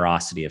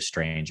generosity of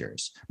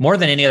strangers more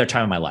than any other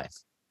time in my life.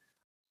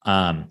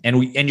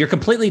 And you're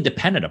completely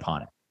dependent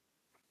upon it.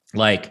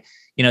 Like,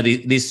 you know,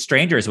 these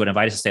strangers would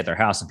invite us to stay at their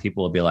house and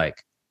people would be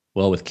like,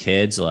 well, with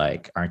kids,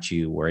 like, aren't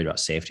you worried about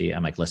safety?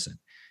 I'm like, listen,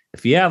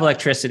 if you have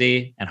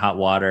electricity and hot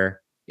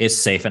water, it's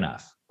safe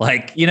enough.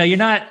 Like, you know, you're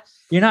not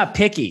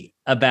picky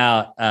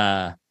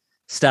about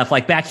stuff.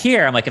 Like back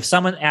here, I'm like, if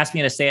someone asks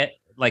me to stay at,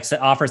 like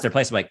offers their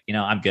place, I'm like, you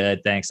know, I'm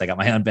good. Thanks. I got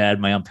my own bed,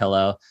 my own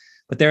pillow.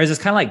 But there is this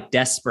kind of like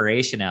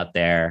desperation out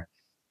there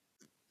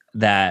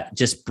that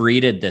just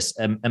breeded this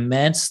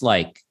immense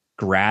like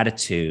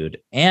gratitude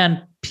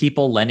and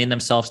people lending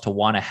themselves to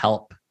want to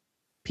help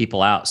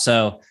people out.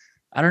 So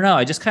I don't know.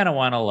 I just kind of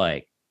want to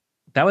like,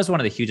 that was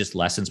one of the hugest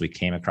lessons we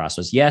came across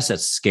was, yes,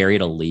 it's scary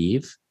to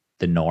leave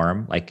the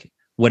norm, like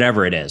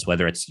whatever it is,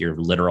 whether it's your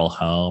literal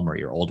home or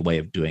your old way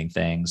of doing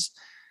things.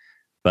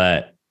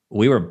 But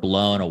we were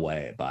blown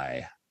away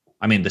by,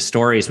 I mean, the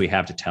stories we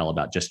have to tell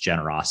about just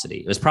generosity.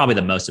 It was probably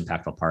the most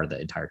impactful part of the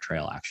entire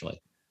trail,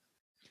 actually.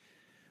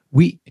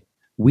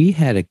 We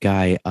had a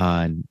guy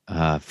on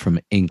from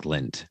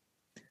England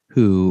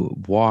who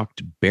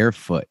walked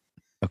barefoot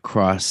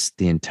across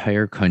the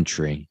entire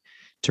country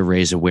to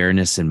raise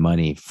awareness and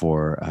money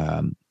for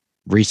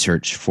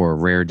research for a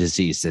rare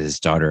disease that his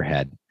daughter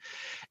had.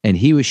 And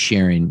he was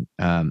sharing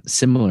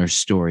similar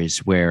stories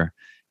where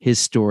his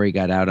story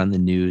got out on the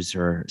news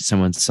or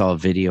someone saw a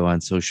video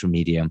on social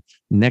media.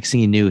 Next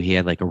thing he knew, he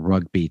had like a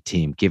rugby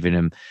team giving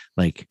him,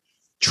 like,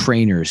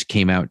 trainers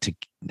came out to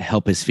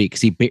help his feet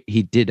because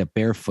he did a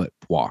barefoot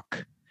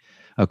walk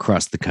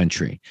across the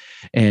country,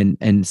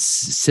 and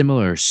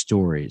similar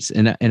stories.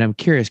 And I'm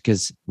curious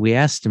because we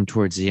asked him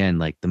towards the end,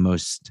 like, the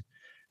most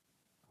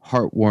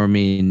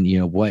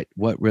heartwarming,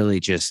 what really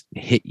just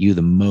hit you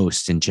the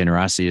most in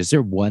generosity. Is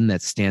there one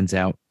that stands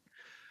out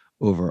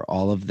over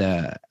all of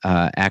the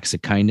acts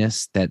of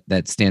kindness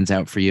that stands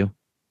out for you?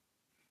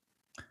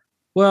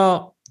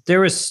 Well, there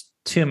was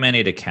too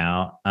many to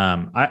count.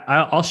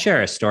 I'll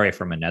share a story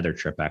from another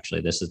trip.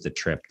 Actually, this is the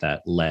trip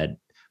that led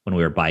when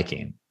we were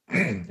biking,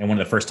 and one of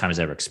the first times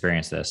I ever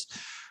experienced this.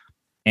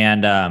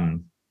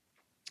 And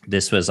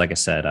this was, like I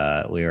said,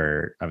 I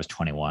was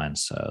 21,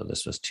 so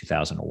this was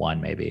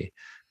 2001, maybe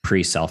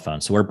pre-cell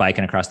phone. So we're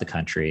biking across the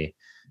country.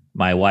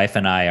 My wife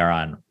and I are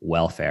on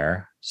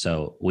welfare,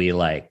 so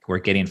we're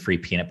getting free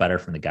peanut butter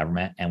from the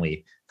government, and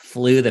we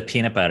flew the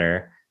peanut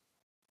butter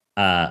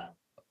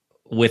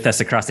with us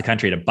across the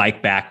country to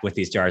bike back with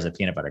these jars of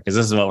peanut butter because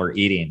this is what we're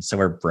eating. So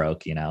we're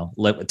broke,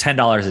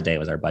 $10 a day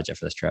was our budget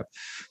for this trip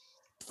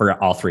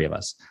for all three of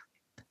us.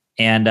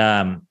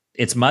 And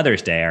it's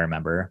Mother's Day, I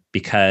remember,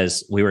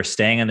 because we were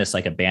staying in this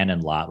like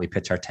abandoned lot. We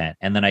pitched our tent,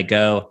 and then I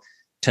go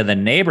to the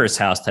neighbor's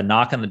house to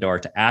knock on the door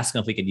to ask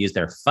them if we could use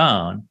their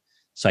phone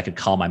so I could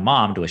call my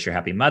mom to wish her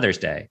happy Mother's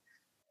Day.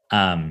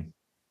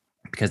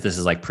 Because this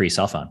is like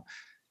pre-cell phone.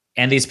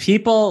 And these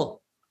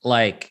people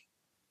like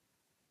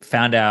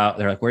found out,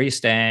 they're like, where are you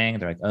staying?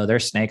 They're like, oh,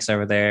 there's snakes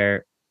over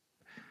there.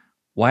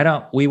 Why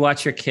don't we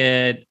watch your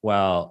kid?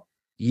 Well,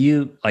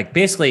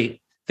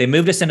 basically they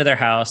moved us into their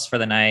house for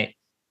the night,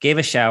 gave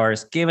us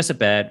showers, gave us a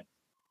bed,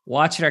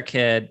 watched our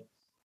kid,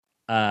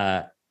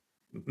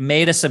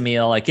 made us a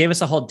meal, like gave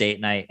us a whole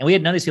date night. And we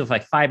had known these people for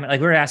like 5 minutes.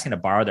 Like we were asking to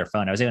borrow their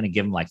phone. I was able to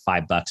give them like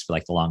 $5 for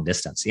like the long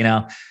distance,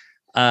 and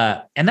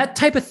that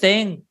type of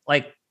thing,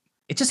 like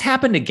it just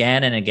happened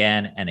again and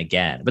again and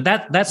again. But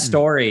that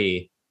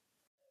story,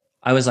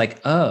 I was like,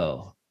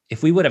 oh,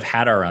 if we would have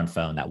had our own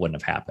phone, that wouldn't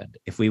have happened.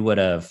 If we would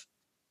have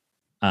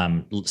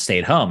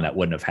stayed home, that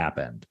wouldn't have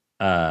happened.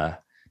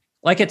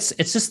 Like it's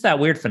just that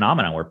weird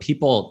phenomenon where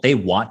people, they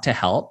want to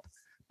help,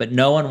 but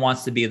no one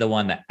wants to be the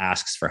one that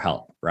asks for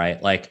help, right?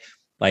 Like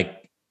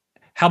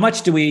how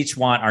much do we each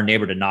want our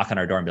neighbor to knock on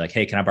our door and be like,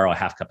 hey, can I borrow a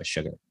half cup of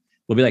sugar?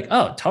 We'll be like,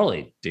 oh,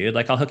 totally, dude.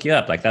 Like, I'll hook you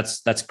up. Like,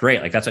 that's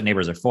great. Like, that's what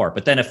neighbors are for.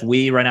 But then if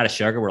we run out of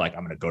sugar, we're like,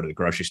 I'm going to go to the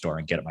grocery store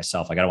and get it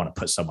myself. Like, I don't want to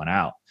put someone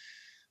out.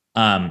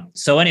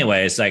 So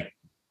anyways, like,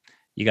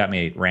 you got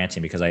me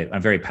ranting because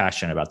I'm very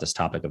passionate about this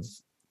topic of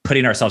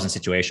putting ourselves in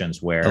situations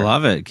where I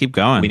love it. Keep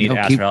going. We need to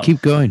ask for help.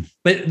 Keep going.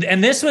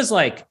 And this was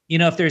like,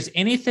 if there's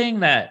anything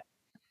that,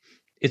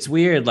 it's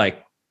weird,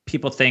 like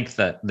people think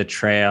that the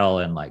trail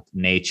and like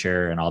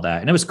nature and all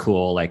that, and it was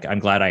cool. Like, I'm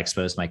glad I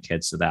exposed my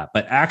kids to that,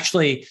 but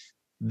actually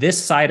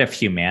this side of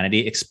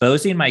humanity,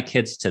 exposing my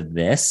kids to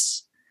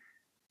this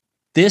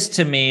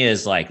to me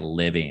is like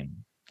living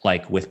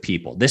like with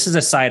people. This is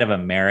a side of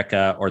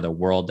America or the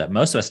world that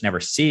most of us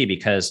never see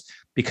because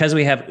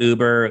we have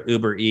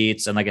Uber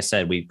Eats. And like I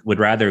said, we would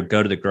rather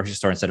go to the grocery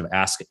store instead of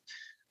asking.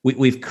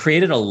 We've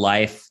created a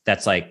life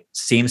that's like,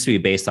 seems to be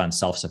based on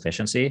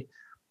self-sufficiency.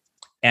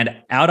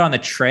 And out on the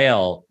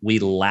trail, we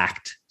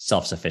lacked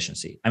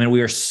self-sufficiency. I mean, we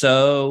were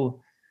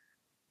so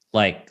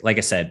like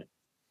I said,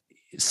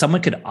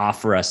 someone could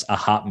offer us a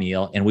hot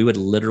meal and we would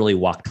literally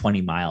walk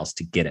 20 miles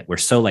to get it. We're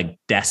so like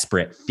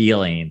desperate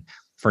feeling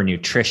for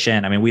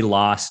nutrition. I mean, we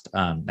lost,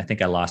 I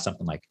think I lost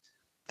something like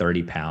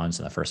 30 pounds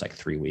in the first like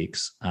 3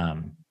 weeks.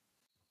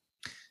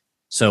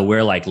 So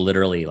we're like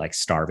literally like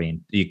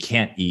starving. You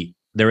can't eat.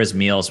 There was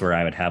meals where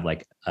I would have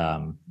like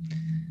a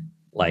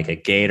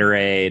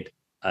Gatorade,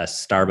 a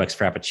Starbucks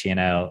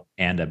Frappuccino,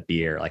 and a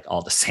beer, like all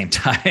at the same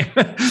time,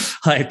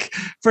 like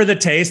for the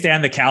taste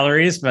and the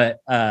calories. But,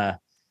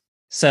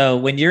 so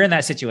when you're in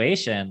that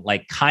situation,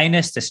 like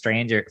kindness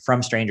to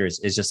from strangers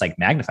is just like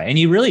magnified, and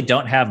you really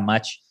don't have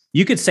much.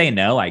 You could say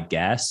no, I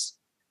guess,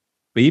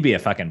 but you'd be a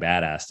fucking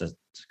badass to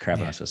crap.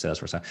 I'm not supposed to say this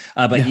for a second.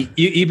 But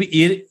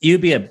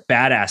you'd be a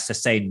badass to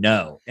say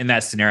no in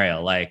that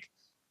scenario. Like,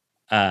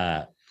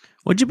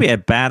 would you be a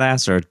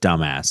badass or a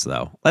dumbass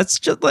though? Let's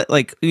just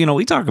like,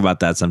 we talk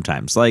about that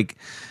sometimes. Like,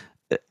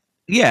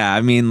 yeah,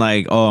 I mean,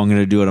 like, oh, I'm going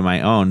to do it on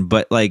my own.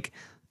 But like,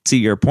 to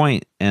your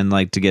point, and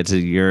like to get to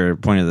your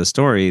point of the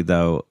story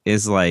though,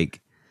 is like,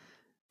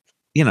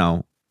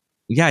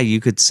 yeah,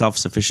 you could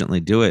self-sufficiently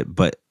do it,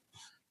 but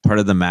part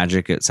of the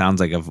magic, it sounds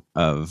like,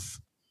 of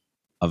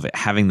it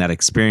having that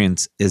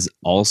experience is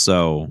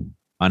also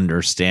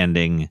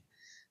understanding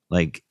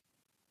like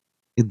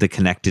the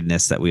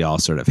connectedness that we all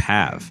sort of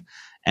have.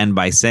 And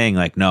by saying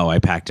like, no, I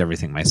packed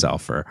everything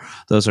myself or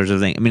those sorts of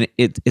things. I mean,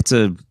 it's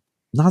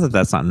not that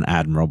that's not an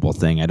admirable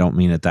thing. I don't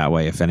mean it that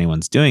way. If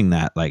anyone's doing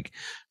that, like,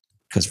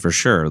 because for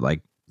sure,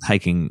 like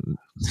hiking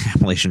the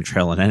Appalachian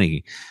Trail in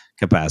any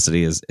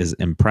capacity is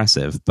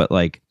impressive. But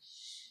like,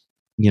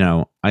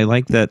 I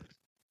like that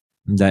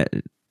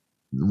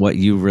what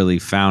you really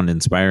found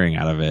inspiring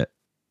out of it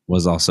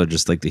was also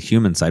just like the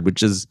human side,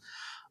 which is,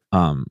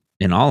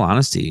 in all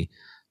honesty,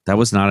 that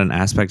was not an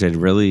aspect I'd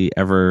really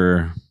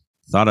ever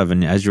thought of.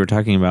 And as you were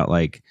talking about,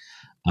 like,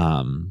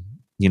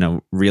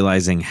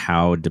 realizing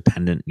how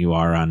dependent you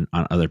are on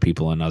other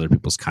people and other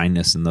people's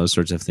kindness and those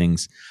sorts of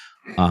things,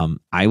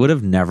 I would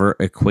have never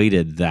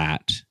equated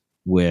that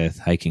with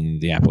hiking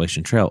the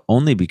Appalachian Trail,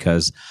 only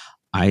because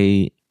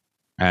I,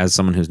 as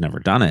someone who's never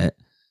done it,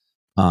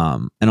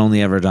 and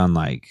only ever done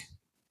like,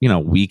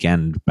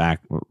 weekend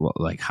back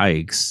like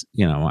hikes,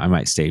 I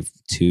might stay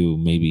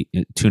maybe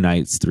 2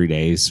 nights, 3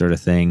 days sort of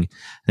thing.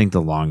 I think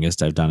the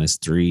longest I've done is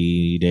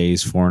 3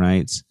 days, 4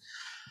 nights.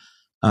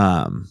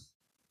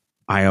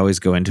 I always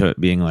go into it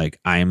being like,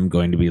 I'm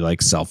going to be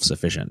like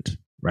self-sufficient.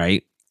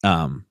 Right.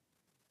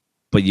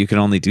 But you can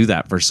only do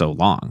that for so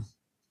long.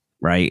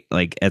 Right.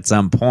 Like at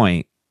some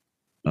point,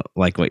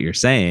 like what you're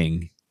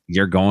saying,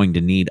 you're going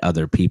to need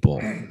other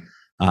people.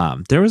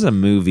 There was a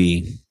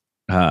movie,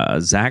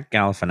 Zach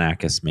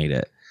Galifianakis made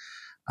it.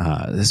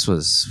 This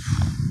was,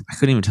 I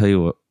couldn't even tell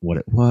you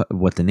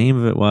what the name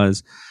of it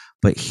was,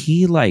 but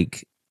he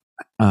like,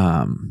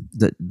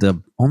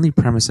 the only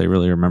premise I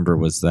really remember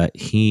was that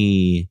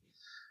it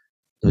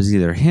was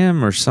either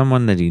him or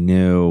someone that he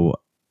knew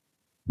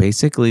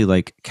basically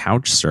like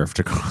couch surfed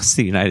across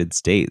the United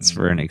States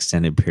for an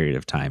extended period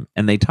of time.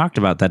 And they talked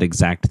about that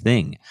exact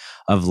thing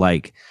of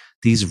like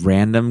these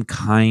random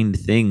kind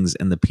things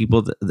and the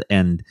people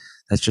and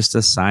that's just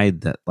a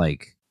side that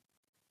like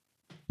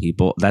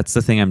people, that's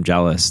the thing I'm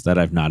jealous that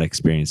I've not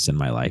experienced in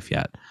my life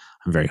yet.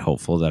 I'm very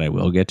hopeful that I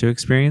will get to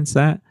experience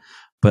that.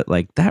 But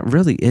like that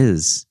really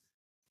is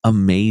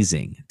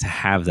amazing to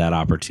have that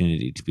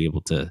opportunity to be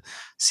able to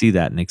see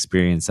that and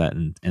experience that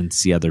and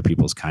see other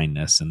people's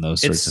kindness and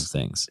those sorts of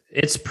things.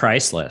 It's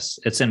priceless.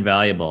 It's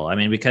invaluable. I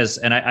mean, because,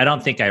 and I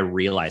don't think I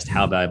realized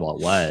how valuable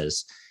it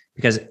was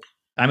because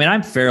I mean,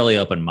 I'm fairly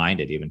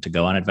open-minded even to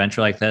go on an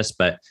adventure like this,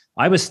 but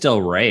I was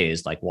still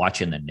raised like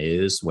watching the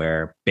news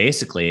where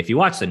basically if you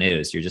watch the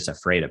news, you're just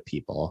afraid of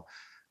people.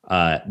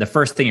 The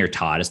first thing you're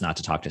taught is not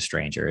to talk to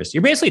strangers.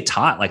 You're basically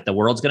taught like the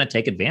world's going to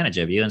take advantage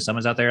of you and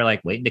someone's out there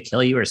like waiting to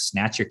kill you or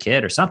snatch your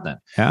kid or something.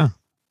 Yeah.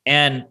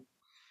 And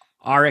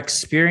our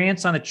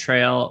experience on the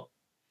trail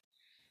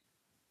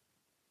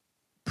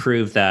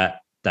proved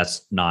that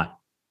that's not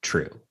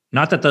true.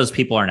 Not that those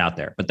people aren't out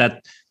there, but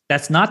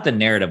that's not the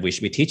narrative we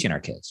should be teaching our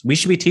kids. We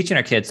should be teaching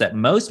our kids that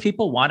most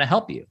people want to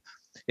help you.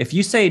 If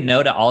you say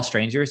no to all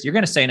strangers, you're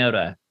going to say no to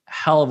a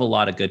hell of a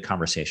lot of good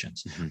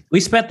conversations. Mm-hmm. We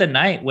spent the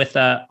night with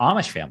a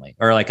Amish family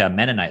or like a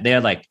Mennonite. They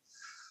had like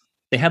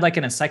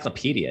an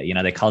encyclopedia,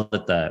 they called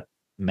it the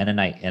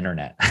Mennonite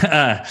internet.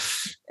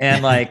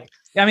 And like,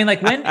 I mean,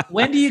 like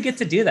when do you get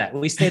to do that?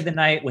 We stayed the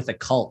night with a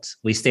cult.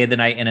 We stayed the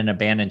night in an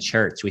abandoned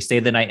church. We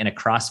stayed the night in a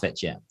CrossFit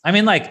gym. I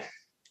mean, like,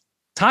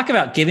 talk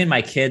about giving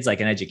my kids like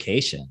an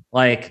education.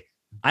 Like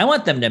I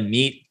want them to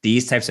meet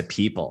these types of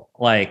people.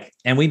 Like,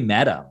 and we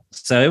met them.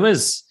 So it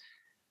was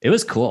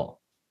cool.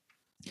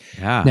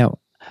 Yeah. Now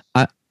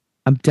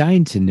I'm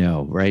dying to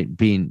know, right?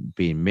 Being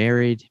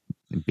married,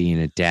 being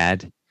a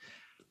dad,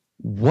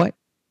 what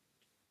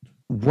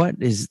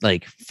is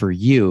like for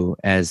you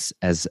as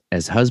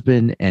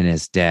husband and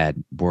as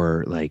dad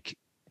were like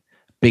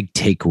big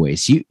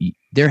takeaways? You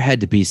there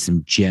had to be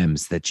some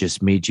gems that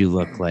just made you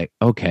look like,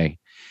 okay,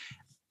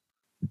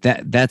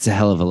 that's a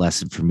hell of a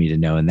lesson for me to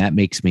know. And that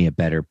makes me a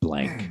better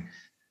blank.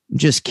 I'm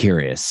just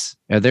curious.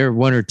 Are there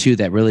one or two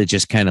that really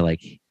just kind of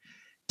like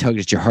tugged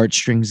at your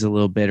heartstrings a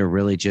little bit or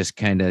really just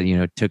kind of,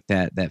 took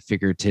that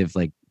figurative,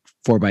 like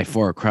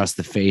 4x4 across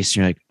the face. And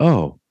you're like,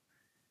 oh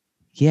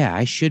yeah,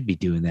 I should be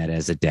doing that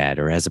as a dad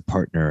or as a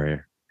partner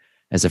or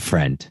as a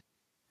friend.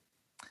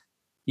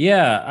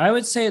 Yeah. I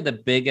would say the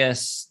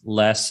biggest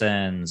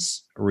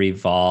lessons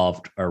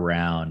revolved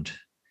around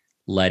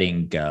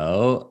letting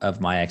go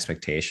of my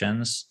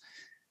expectations.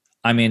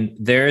 I mean,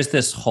 there's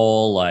this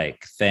whole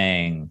like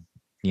thing,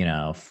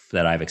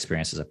 that I've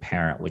experienced as a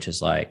parent, which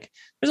is like,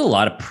 there's a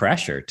lot of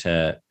pressure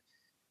to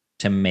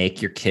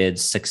make your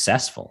kids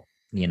successful,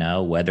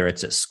 whether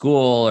it's at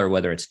school or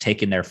whether it's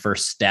taking their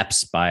first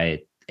steps by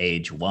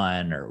age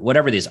 1 or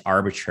whatever these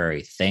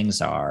arbitrary things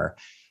are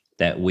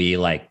that we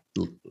like,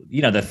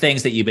 the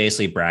things that you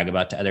basically brag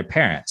about to other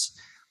parents.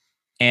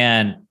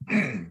 And,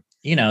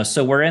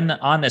 so we're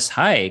on this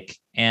hike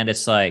and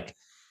it's like,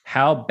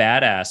 how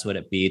badass would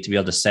it be to be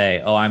able to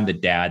say, oh, I'm the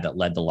dad that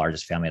led the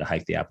largest family to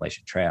hike the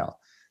Appalachian Trail.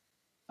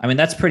 I mean,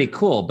 that's pretty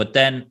cool. But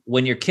then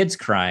when your kid's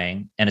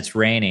crying and it's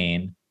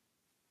raining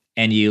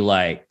and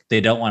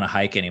they don't want to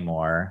hike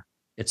anymore,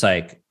 it's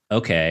like,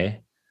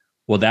 okay,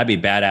 well, that'd be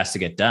badass to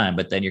get done.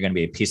 But then you're going to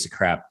be a piece of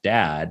crap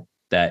dad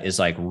that is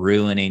like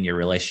ruining your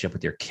relationship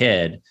with your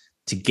kid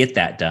to get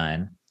that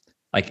done,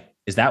 like,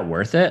 is that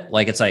worth it?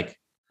 Like, it's like,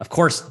 of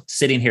course,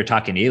 sitting here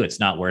talking to you, it's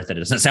not worth it.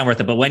 It doesn't sound worth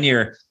it. But when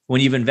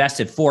you've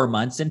invested 4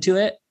 months into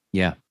it,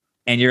 yeah,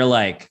 and you're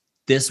like,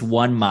 this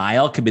 1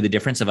 mile could be the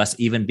difference of us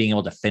even being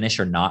able to finish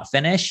or not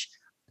finish.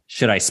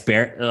 Should I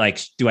spare,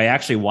 like, do I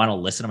actually want to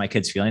listen to my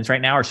kids' feelings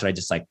right now? Or should I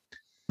just like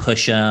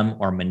push them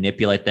or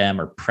manipulate them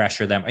or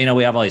pressure them? You know,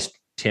 we have all these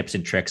tips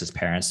and tricks as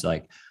parents to,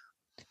 like,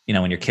 you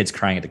know, when your kid's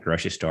crying at the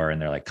grocery store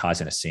and they're like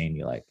causing a scene,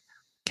 you like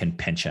can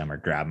pinch them or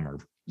grab them, or,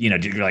 you know,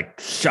 you're like,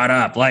 shut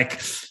up. Like,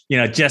 you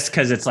know, just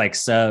because it's like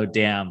so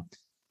damn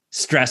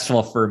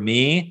stressful for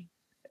me.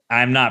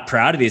 I'm not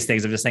proud of these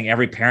things. I'm just saying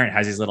every parent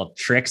has these little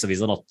tricks of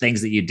these little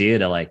things that you do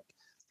to like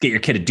get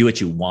your kid to do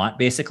what you want,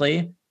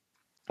 basically.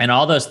 And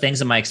all those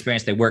things, in my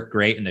experience, they work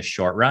great in the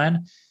short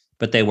run,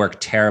 but they work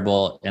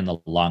terrible in the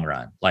long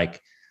run.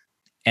 Like,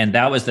 and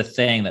that was the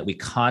thing that we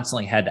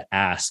constantly had to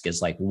ask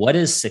is like, what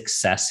is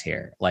success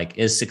here? Like,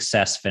 is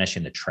success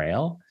finishing the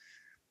trail?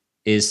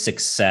 Is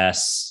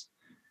success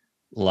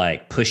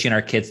like pushing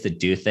our kids to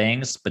do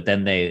things, but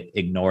then they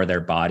ignore their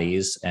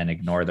bodies and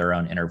ignore their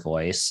own inner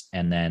voice,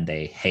 and then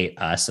they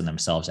hate us and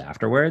themselves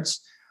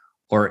afterwards?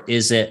 Or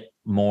is it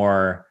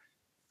more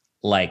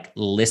like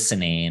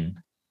listening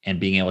and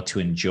being able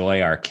to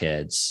enjoy our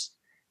kids,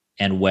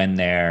 and when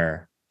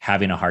they're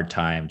having a hard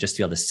time, just to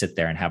be able to sit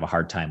there and have a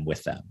hard time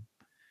with them?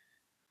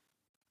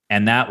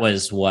 And that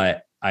was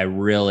what I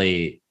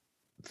really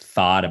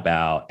thought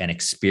about and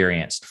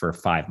experienced for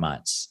 5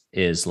 months,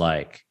 is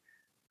like,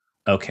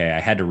 okay, I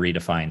had to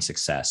redefine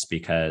success,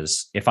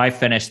 because if I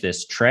finish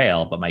this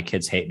trail, but my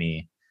kids hate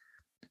me,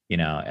 you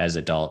know, as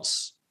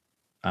adults,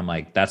 I'm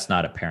like, that's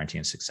not a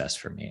parenting success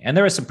for me. And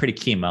there were some pretty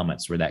key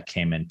moments where that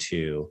came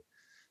into,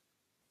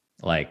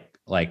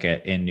 like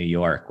in New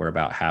York, we're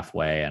about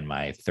halfway, and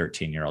my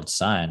 13-year-old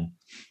son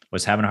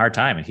was having a hard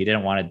time and he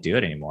didn't want to do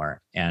it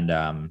anymore. And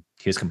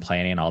he was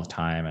complaining all the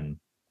time. And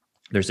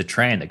there's a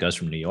train that goes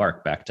from New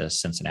York back to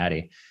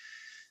Cincinnati.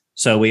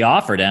 So we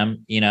offered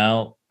him, you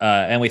know,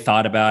 and we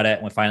thought about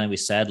it. And we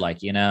said,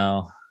 like, you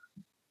know,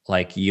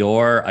 like,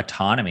 your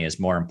autonomy is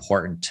more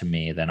important to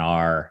me than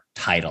our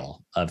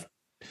title of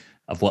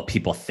what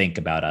people think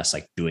about us,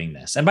 like, doing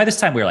this. And by this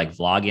time we were like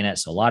vlogging it.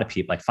 So a lot of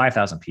people, like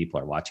 5,000 people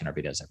are watching our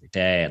videos every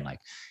day. And like,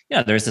 you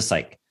know, there's this,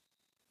 like,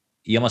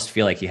 you almost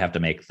feel like you have to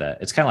make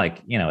it's kind of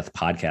like, you know, with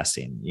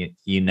podcasting,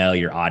 you know,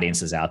 your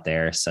audience is out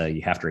there. So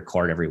you have to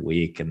record every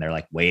week and they're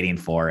like waiting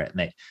for it. And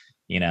they,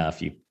 you know,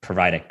 if you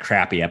provide a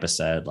crappy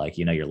episode, like,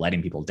 you know, you're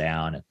letting people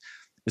down. And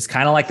it's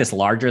kind of like this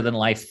larger than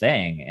life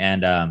thing.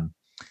 And,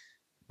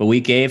 but we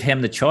gave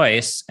him the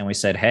choice and we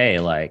said, hey,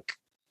 like,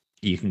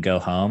 you can go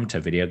home to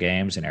video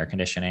games and air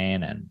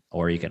conditioning,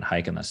 or you can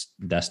hike in this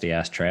dusty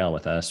ass trail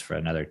with us for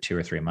another 2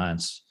 or 3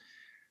 months.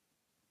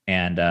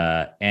 And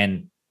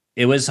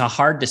it was a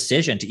hard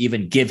decision to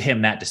even give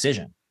him that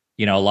decision.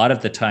 You know, a lot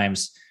of the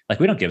times, like,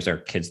 we don't give our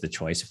kids the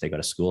choice if they go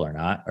to school or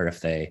not, or if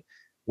they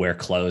wear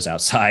clothes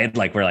outside.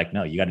 Like, we're like,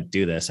 no, you got to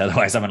do this.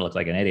 Otherwise I'm going to look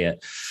like an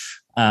idiot.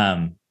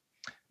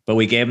 But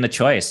we gave him the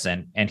choice,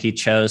 and he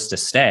chose to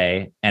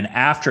stay. And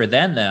after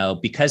then, though,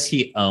 because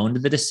he owned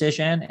the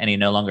decision and he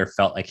no longer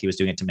felt like he was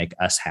doing it to make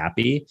us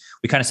happy,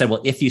 we kind of said,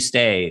 well, if you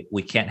stay,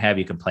 we can't have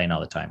you complain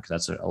all the time, because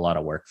that's a lot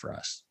of work for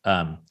us.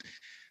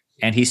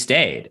 And he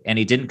stayed, and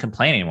he didn't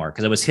complain anymore,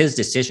 because it was his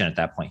decision at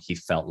that point. He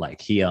felt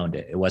like he owned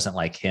it. It wasn't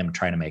like him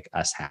trying to make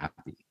us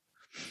happy.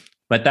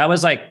 But that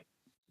was like,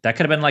 that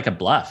could have been like a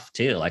bluff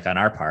too, like on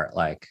our part,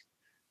 like,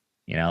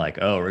 you know, like,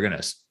 oh, we're going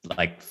to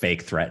like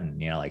fake threaten,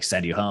 you know, like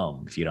send you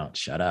home if you don't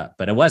shut up.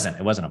 But it wasn't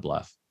a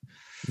bluff.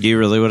 You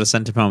really would have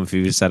sent him home if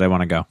you said, I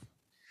want to go.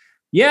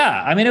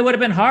 Yeah. I mean, it would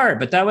have been hard,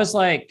 but that was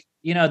like,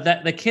 you know,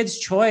 that the kid's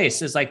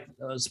choice is like,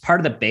 it's part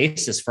of the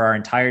basis for our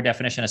entire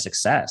definition of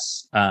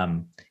success.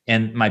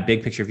 And my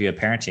big picture view of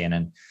parenting.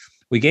 And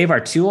we gave our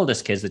 2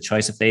 oldest kids the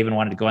choice if they even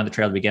wanted to go on the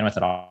trail to begin with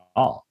at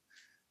all.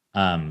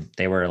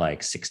 They were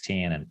like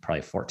 16 and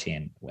probably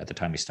 14 at the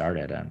time we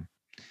started. And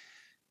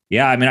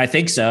yeah, I mean, I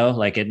think so.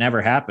 Like, it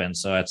never happened.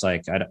 So it's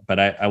like,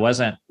 I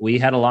wasn't, we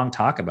had a long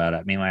talk about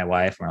it. Me and my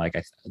wife were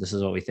like, this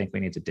is what we think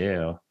we need to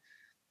do.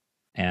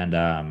 And,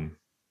 I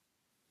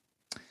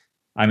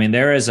mean,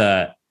 there is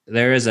a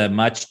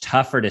much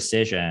tougher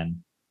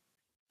decision.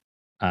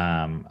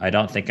 I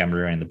don't think I'm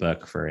ruining the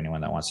book for anyone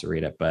that wants to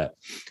read it, but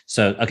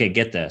so, okay,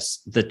 get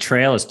this. The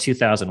trail is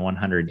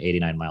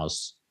 2,189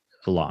 miles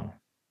long.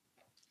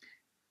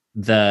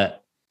 The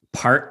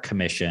park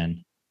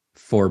commission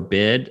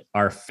forbid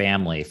our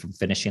family from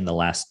finishing the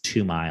last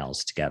 2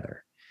 miles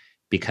together,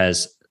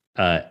 because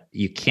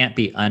you can't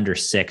be under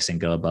 6 and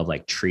go above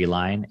like tree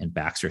line in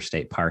Baxter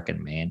State Park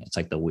in Maine. It's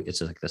like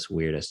this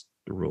weirdest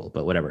rule,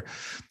 but whatever,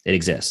 it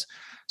exists.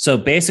 So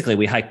basically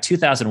we hiked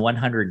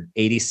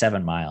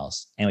 2,187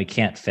 miles and we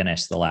can't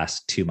finish the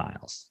last 2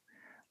 miles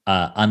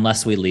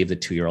unless we leave the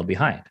 2-year-old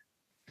behind.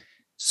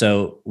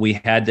 So we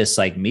had this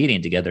like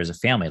meeting together as a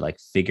family, like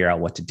figure out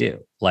what to do.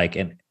 Like,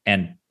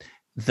 and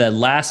the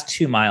last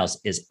 2 miles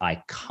is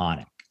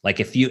iconic. Like,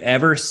 if you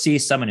ever see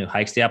someone who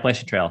hikes the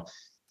Appalachian Trail,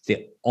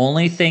 The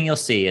only thing you'll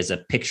see is a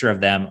picture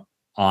of them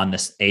on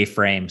this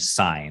A-frame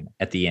sign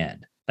at the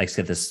end, like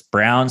this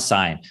brown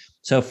sign.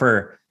 So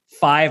for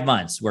 5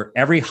 months, where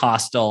every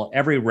hostel,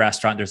 every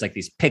restaurant, there's like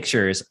these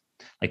pictures,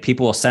 like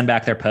people will send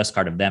back their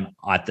postcard of them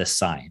at this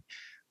sign.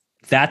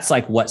 That's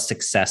like what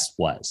success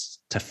was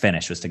to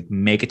finish, was to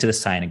make it to the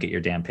sign and get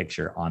your damn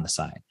picture on the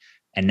sign.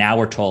 And now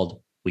we're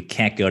told we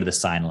can't go to the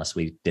sign unless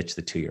we ditch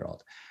the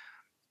 2-year-old.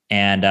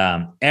 And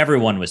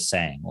everyone was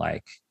saying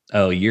like,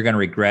 oh, you're going to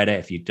regret it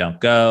if you don't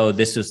go.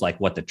 This is like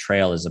what the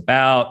trail is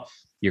about.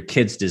 Your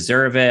kids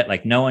deserve it.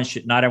 Like not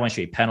everyone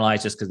should be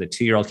penalized just because the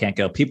 2-year-old can't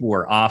go. People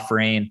were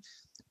offering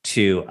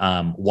to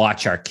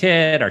watch our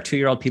kid, our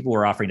 2-year-old. People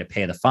were offering to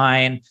pay the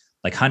fine,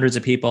 like hundreds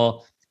of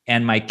people.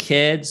 And my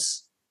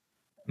kids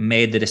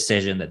made the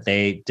decision that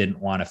they didn't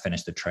want to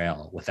finish the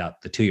trail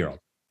without the 2-year-old.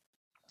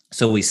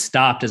 So we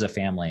stopped as a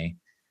family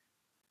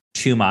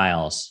 2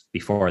 miles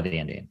before the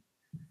ending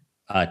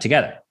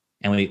together.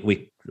 And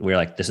we were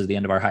like, this is the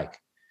end of our hike.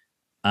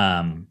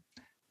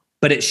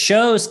 But it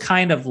shows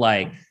kind of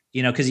like,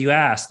 because you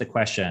asked the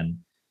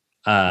question,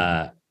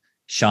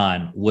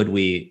 Sean, would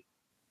we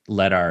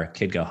let our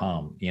kid go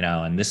home?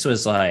 And this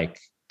was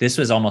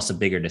almost a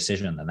bigger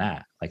decision than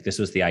that. Like this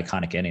was the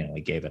iconic ending and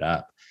we gave it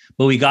up.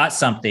 But we got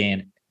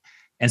something,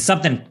 and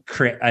something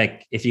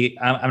like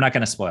I'm not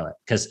going to spoil it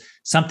because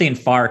something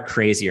far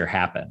crazier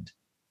happened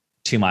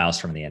 2 miles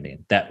from the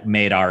ending that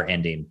made our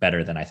ending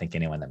better than I think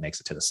anyone that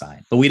makes it to the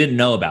sign. But we didn't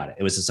know about it.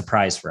 It was a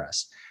surprise for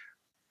us.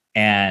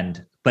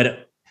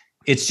 But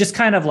it's just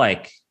kind of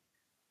like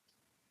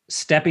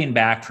stepping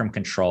back from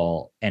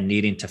control and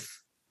needing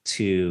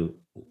to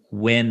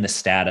win the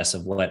status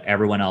of what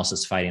everyone else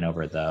is fighting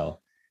over, though,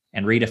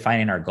 and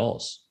redefining our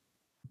goals.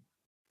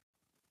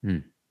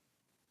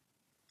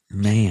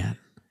 Man.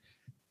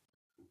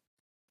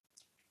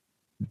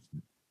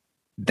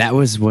 That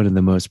was one of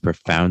the most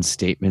profound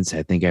statements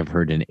I think I've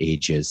heard in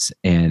ages.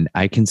 And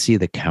I can see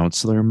the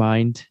counselor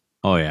mind.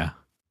 Oh, yeah.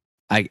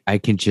 I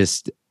can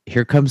just,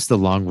 here comes the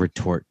long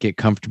retort. Get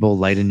comfortable,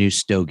 light a new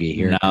stogie.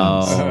 Here it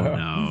comes.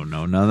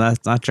 No,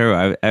 that's not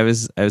true. I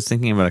was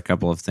thinking about a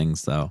couple of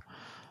things, though.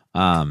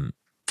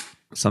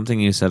 Something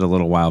you said a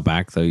little while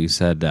back, though. You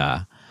said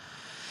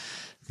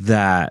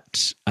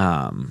that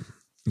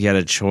you had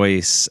a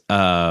choice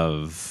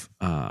of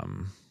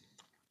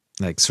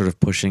like sort of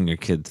pushing your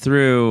kid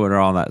through or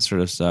all that sort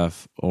of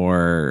stuff,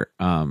 or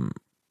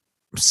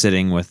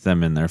sitting with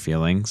them in their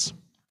feelings.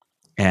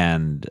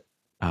 And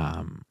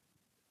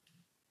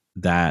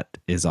that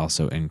is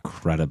also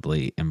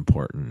incredibly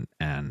important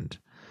and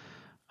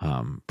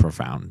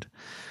profound.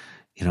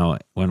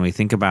 When we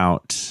think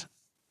about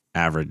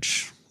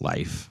average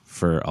life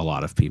for a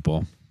lot of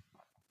people,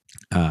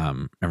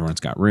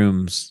 everyone's got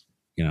rooms,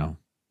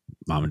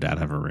 mom and dad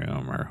have a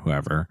room or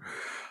whoever.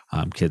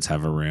 Kids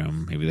have a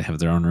room. Maybe they have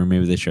their own room.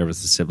 Maybe they share with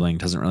a sibling.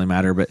 Doesn't really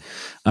matter. But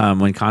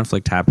when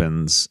conflict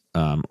happens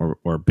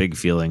or big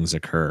feelings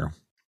occur,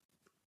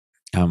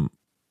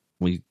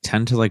 we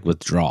tend to like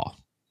withdraw,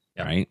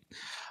 right?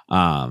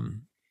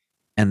 And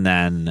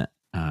then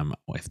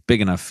if big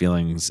enough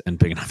feelings and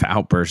big enough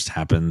outburst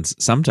happens,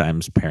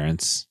 sometimes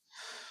parents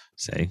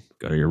say,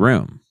 "Go to your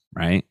room,"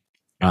 right?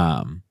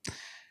 And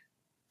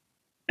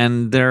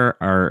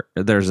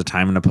there's a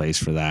time and a place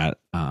for that.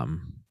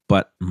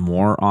 But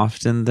more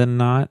often than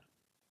not,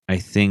 I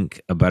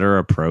think a better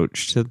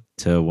approach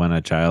to when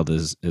a child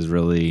is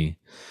really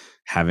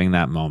having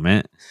that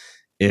moment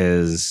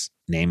is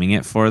naming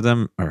it for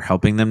them or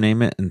helping them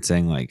name it and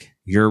saying like,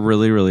 you're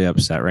really, really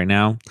upset right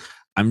now.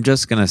 I'm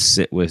just going to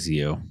sit with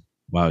you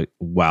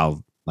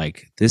while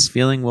like this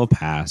feeling will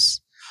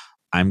pass.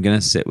 I'm going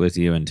to sit with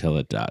you until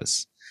it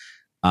does.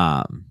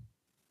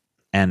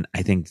 And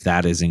I think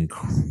that is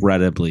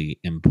incredibly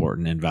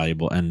important and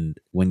valuable. And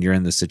when you're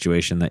in the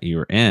situation that you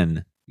were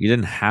in, you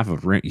didn't have a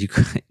room. You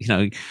could,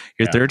 your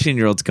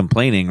 13-year-old's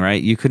complaining,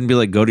 right? You couldn't be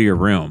like, go to your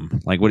room.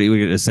 Like, what are you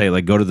going to say?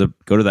 Like, go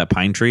to that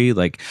pine tree.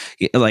 Like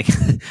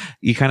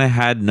you kind of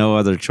had no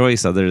other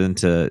choice other than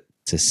to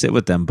sit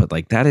with them. But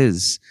like, that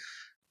is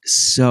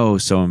so,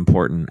 so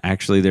important.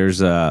 Actually,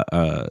 there's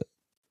a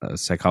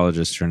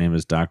psychologist. Her name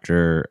is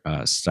Dr.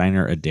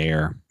 Steiner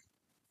Adair.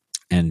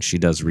 And she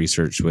does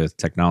research with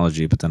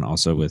technology, but then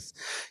also with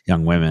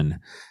young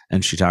women.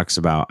 And she talks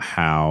about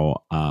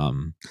how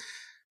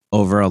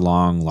over a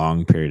long,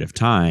 long period of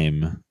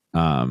time,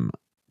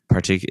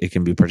 it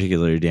can be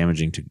particularly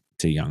damaging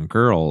to young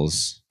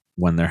girls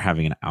when they're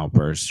having an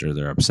outburst or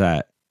they're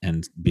upset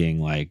and being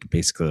like,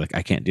 basically like,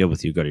 I can't deal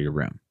with you, go to your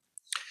room.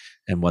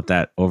 And what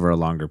that over a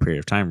longer period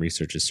of time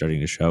research is starting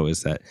to show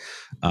is that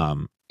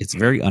it's a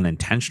very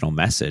unintentional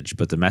message,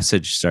 but the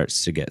message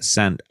starts to get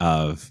sent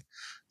of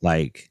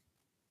like,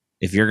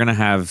 if you're going to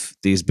have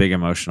these big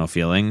emotional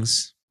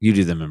feelings, you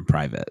do them in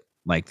private.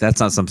 Like that's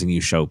not something you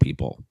show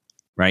people.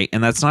 Right.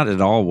 And that's not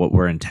at all what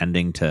we're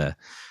intending to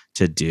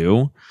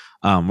do.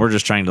 We're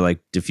just trying to like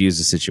diffuse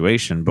the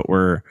situation, but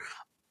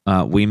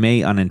we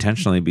may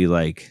unintentionally be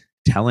like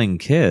telling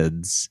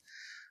kids,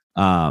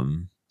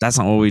 that's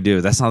not what we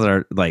do. That's not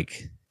our,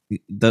 like,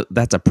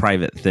 that's a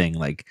private thing.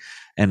 Like,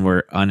 and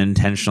we're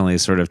unintentionally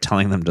sort of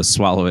telling them to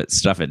swallow it,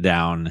 stuff it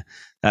down,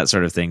 that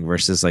sort of thing,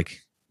 versus like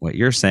what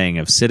you're saying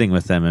of sitting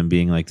with them and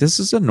being like, this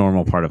is a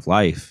normal part of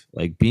life,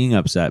 like being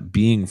upset,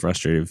 being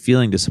frustrated,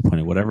 feeling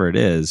disappointed, whatever it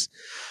is.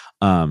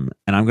 And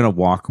I'm going to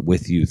walk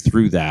with you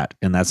through that.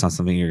 And that's not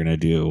something you're going to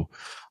do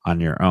on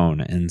your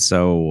own. And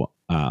so,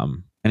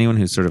 anyone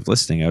who's sort of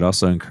listening, I would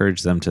also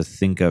encourage them to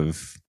think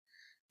of,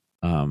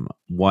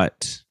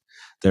 what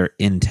their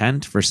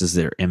intent versus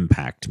their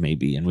impact may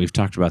be. And we've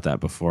talked about that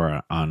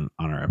before on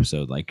our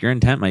episode. Like, your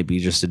intent might be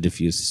just to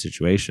diffuse the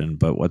situation,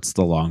 but what's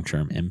the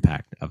long-term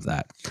impact of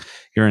that?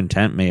 Your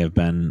intent may have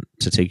been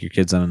to take your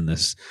kids on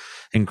this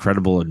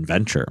incredible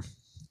adventure,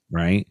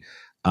 right?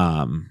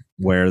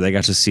 Where they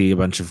got to see a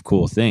bunch of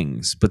cool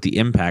things, but the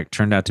impact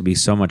turned out to be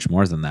so much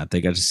more than that.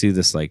 They got to see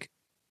this like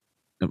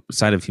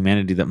side of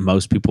humanity that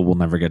most people will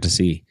never get to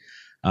see.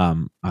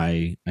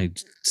 I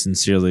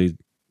sincerely,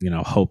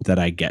 hope that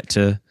I get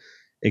to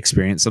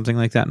experience something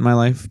like that in my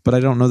life, but I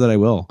don't know that I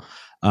will.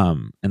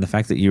 And the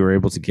fact that you were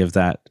able to give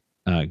that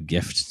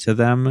gift to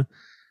them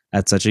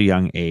at such a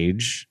young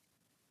age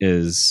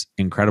is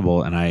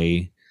incredible. And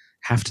I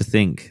have to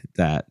think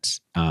that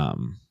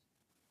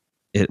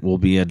it will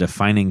be a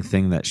defining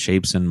thing that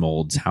shapes and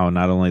molds how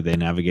not only they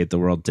navigate the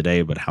world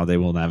today, but how they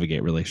will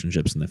navigate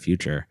relationships in the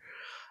future.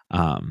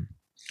 And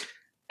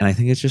I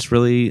think it's just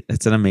really,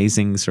 it's an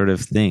amazing sort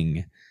of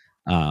thing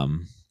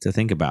to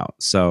think about.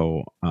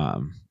 So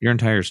your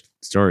entire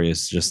story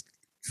is just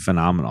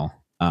phenomenal.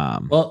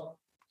 Well,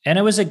 and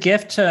it was a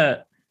gift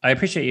to, I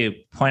appreciate you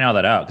pointing all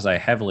that out because I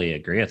heavily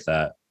agree with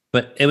that,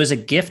 but it was a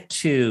gift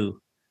to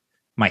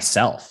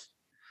myself,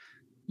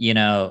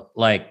 my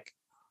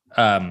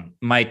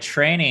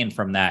training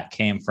from that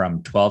came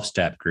from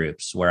 12-step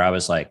groups where I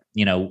was like,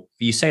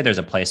 you say there's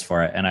a place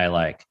for it. And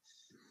I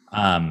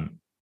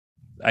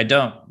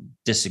don't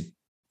disagree.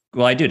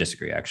 Well, I do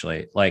disagree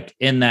actually, like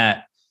in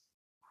that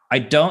I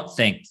don't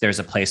think there's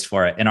a place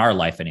for it in our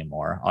life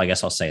anymore. I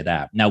guess I'll say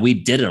that. Now, we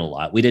did it a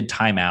lot. We did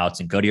timeouts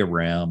and go to your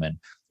room, and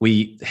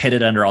we hit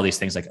it under all these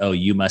things like, oh,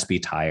 you must be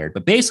tired.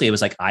 But basically it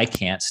was like, I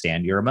can't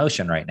stand your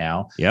emotion right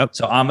now. Yep.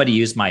 So I'm going to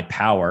use my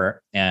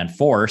power and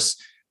force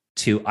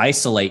to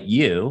isolate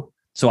you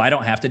so I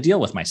don't have to deal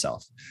with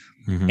myself.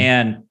 Mm-hmm.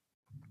 And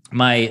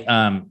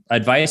my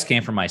advice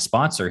came from my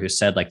sponsor who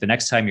said, like, the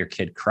next time your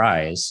kid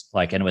cries,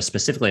 like, and it was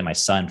specifically my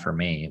son for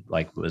me,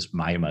 like was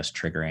my most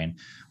triggering,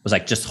 was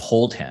like, just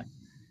hold him.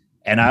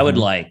 And I would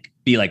like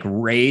be like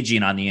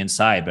raging on the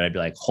inside, but I'd be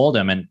like, hold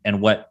him.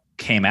 And what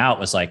came out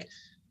was like,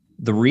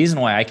 the reason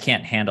why I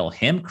can't handle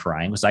him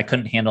crying was I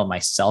couldn't handle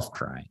myself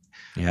crying.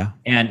 Yeah.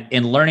 And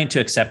in learning to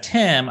accept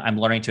him, I'm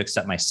learning to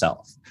accept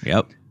myself.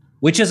 Yep.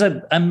 Which is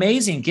an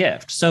amazing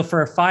gift. So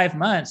for 5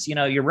 months,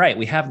 you're right.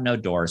 We have no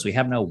doors. We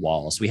have no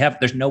walls.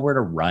 There's nowhere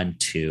to run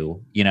to,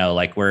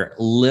 like we're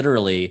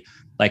literally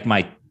like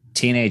my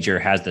teenager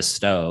has the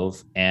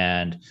stove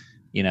and,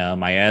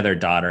 my other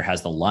daughter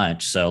has the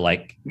lunch. So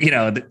like,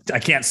 I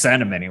can't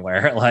send them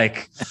anywhere.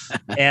 Like,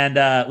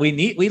 and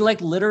we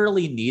like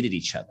literally needed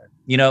each other.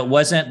 It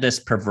wasn't this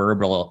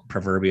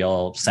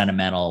proverbial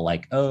sentimental,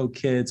 like, oh,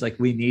 kids, like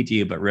we need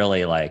you. But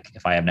really, like,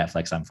 if I have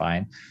Netflix, I'm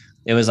fine.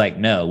 It was like,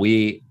 no,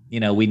 we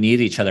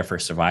need each other for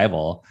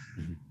survival.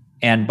 Mm-hmm.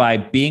 And by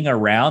being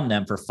around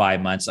them for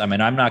 5 months, I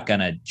mean, I'm not going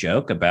to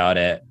joke about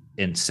it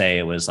and say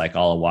it was like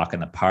all a walk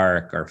in the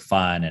park or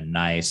fun and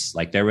nice.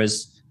 Like there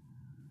was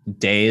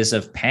days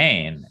of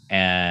pain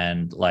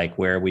and like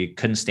where we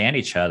couldn't stand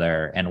each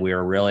other. And we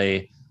were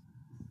really,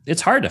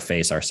 it's hard to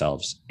face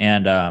ourselves.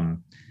 And,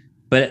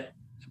 but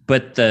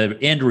the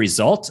end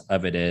result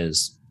of it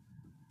is,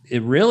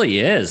 it really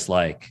is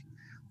like,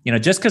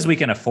 just because we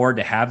can afford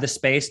to have the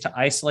space to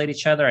isolate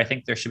each other, I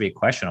think there should be a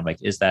question of like,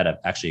 is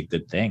that actually a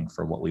good thing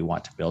for what we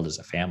want to build as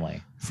a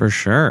family? For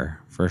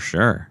sure. For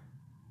sure.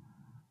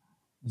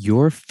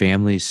 Your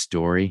family's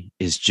story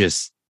is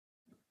just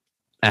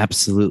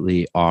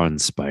absolutely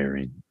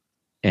awe-inspiring.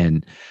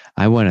 And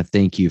I want to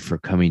thank you for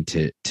coming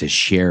to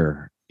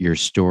share your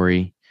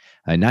story,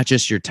 not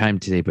just your time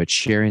today, but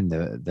sharing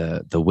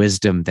the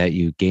wisdom that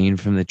you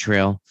gained from the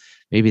trail.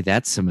 Maybe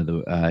that's some of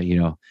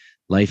the,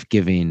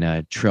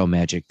 life-giving trail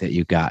magic that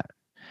you got,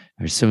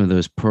 or some of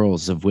those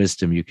pearls of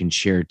wisdom you can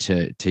share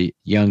to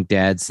young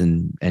dads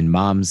and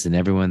moms and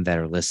everyone that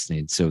are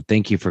listening. So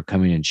thank you for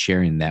coming and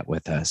sharing that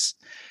with us.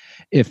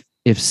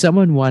 If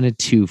someone wanted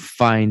to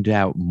find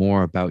out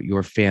more about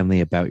your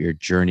family, about your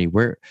journey,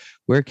 where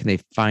can they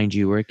find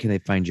you? Where can they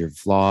find your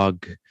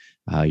vlog,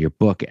 your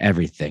book,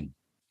 everything?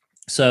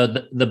 So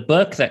the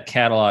book that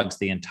catalogs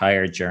the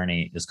entire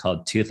journey is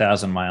called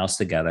 2,000 Miles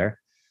Together.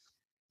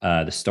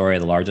 The story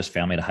of the largest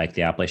family to hike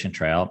the Appalachian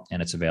Trail,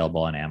 and it's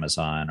available on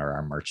Amazon or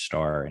our merch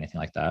store or anything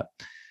like that.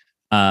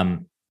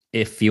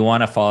 If you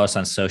want to follow us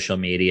on social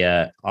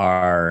media,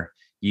 our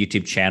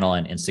YouTube channel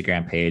and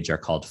Instagram page are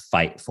called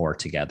Fight For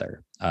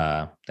Together.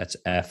 That's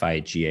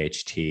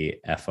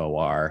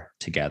FIGHTFOR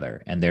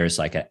Together. And there's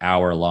like an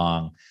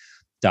hour-long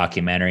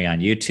documentary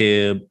on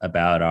YouTube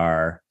about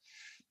our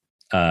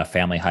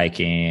family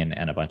hiking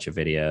and a bunch of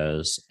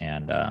videos.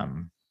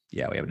 And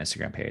yeah, we have an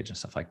Instagram page and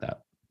stuff like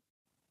that.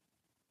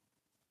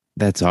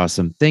 That's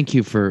awesome. Thank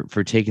you for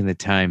taking the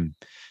time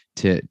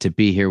to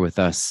be here with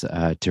us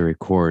to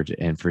record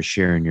and for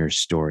sharing your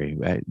story.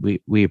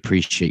 We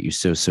appreciate you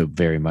so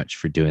very much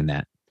for doing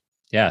that.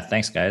 Yeah,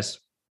 thanks, guys.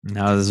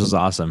 No, this was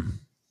awesome.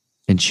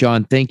 And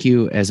Sean, thank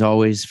you as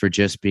always for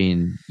just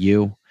being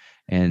you.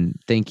 And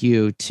thank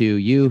you to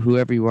you,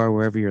 whoever you are,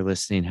 wherever you're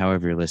listening,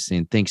 however you're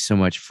listening. Thanks so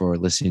much for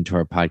listening to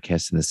our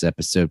podcast in this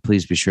episode.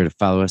 Please be sure to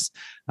follow us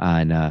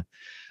on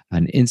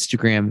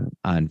Instagram,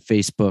 on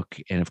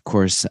Facebook, and of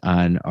course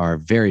on our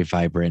very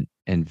vibrant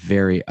and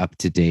very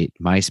up-to-date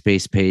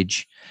MySpace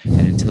page.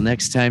 And until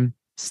next time,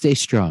 stay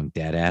strong,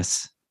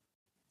 Dadass.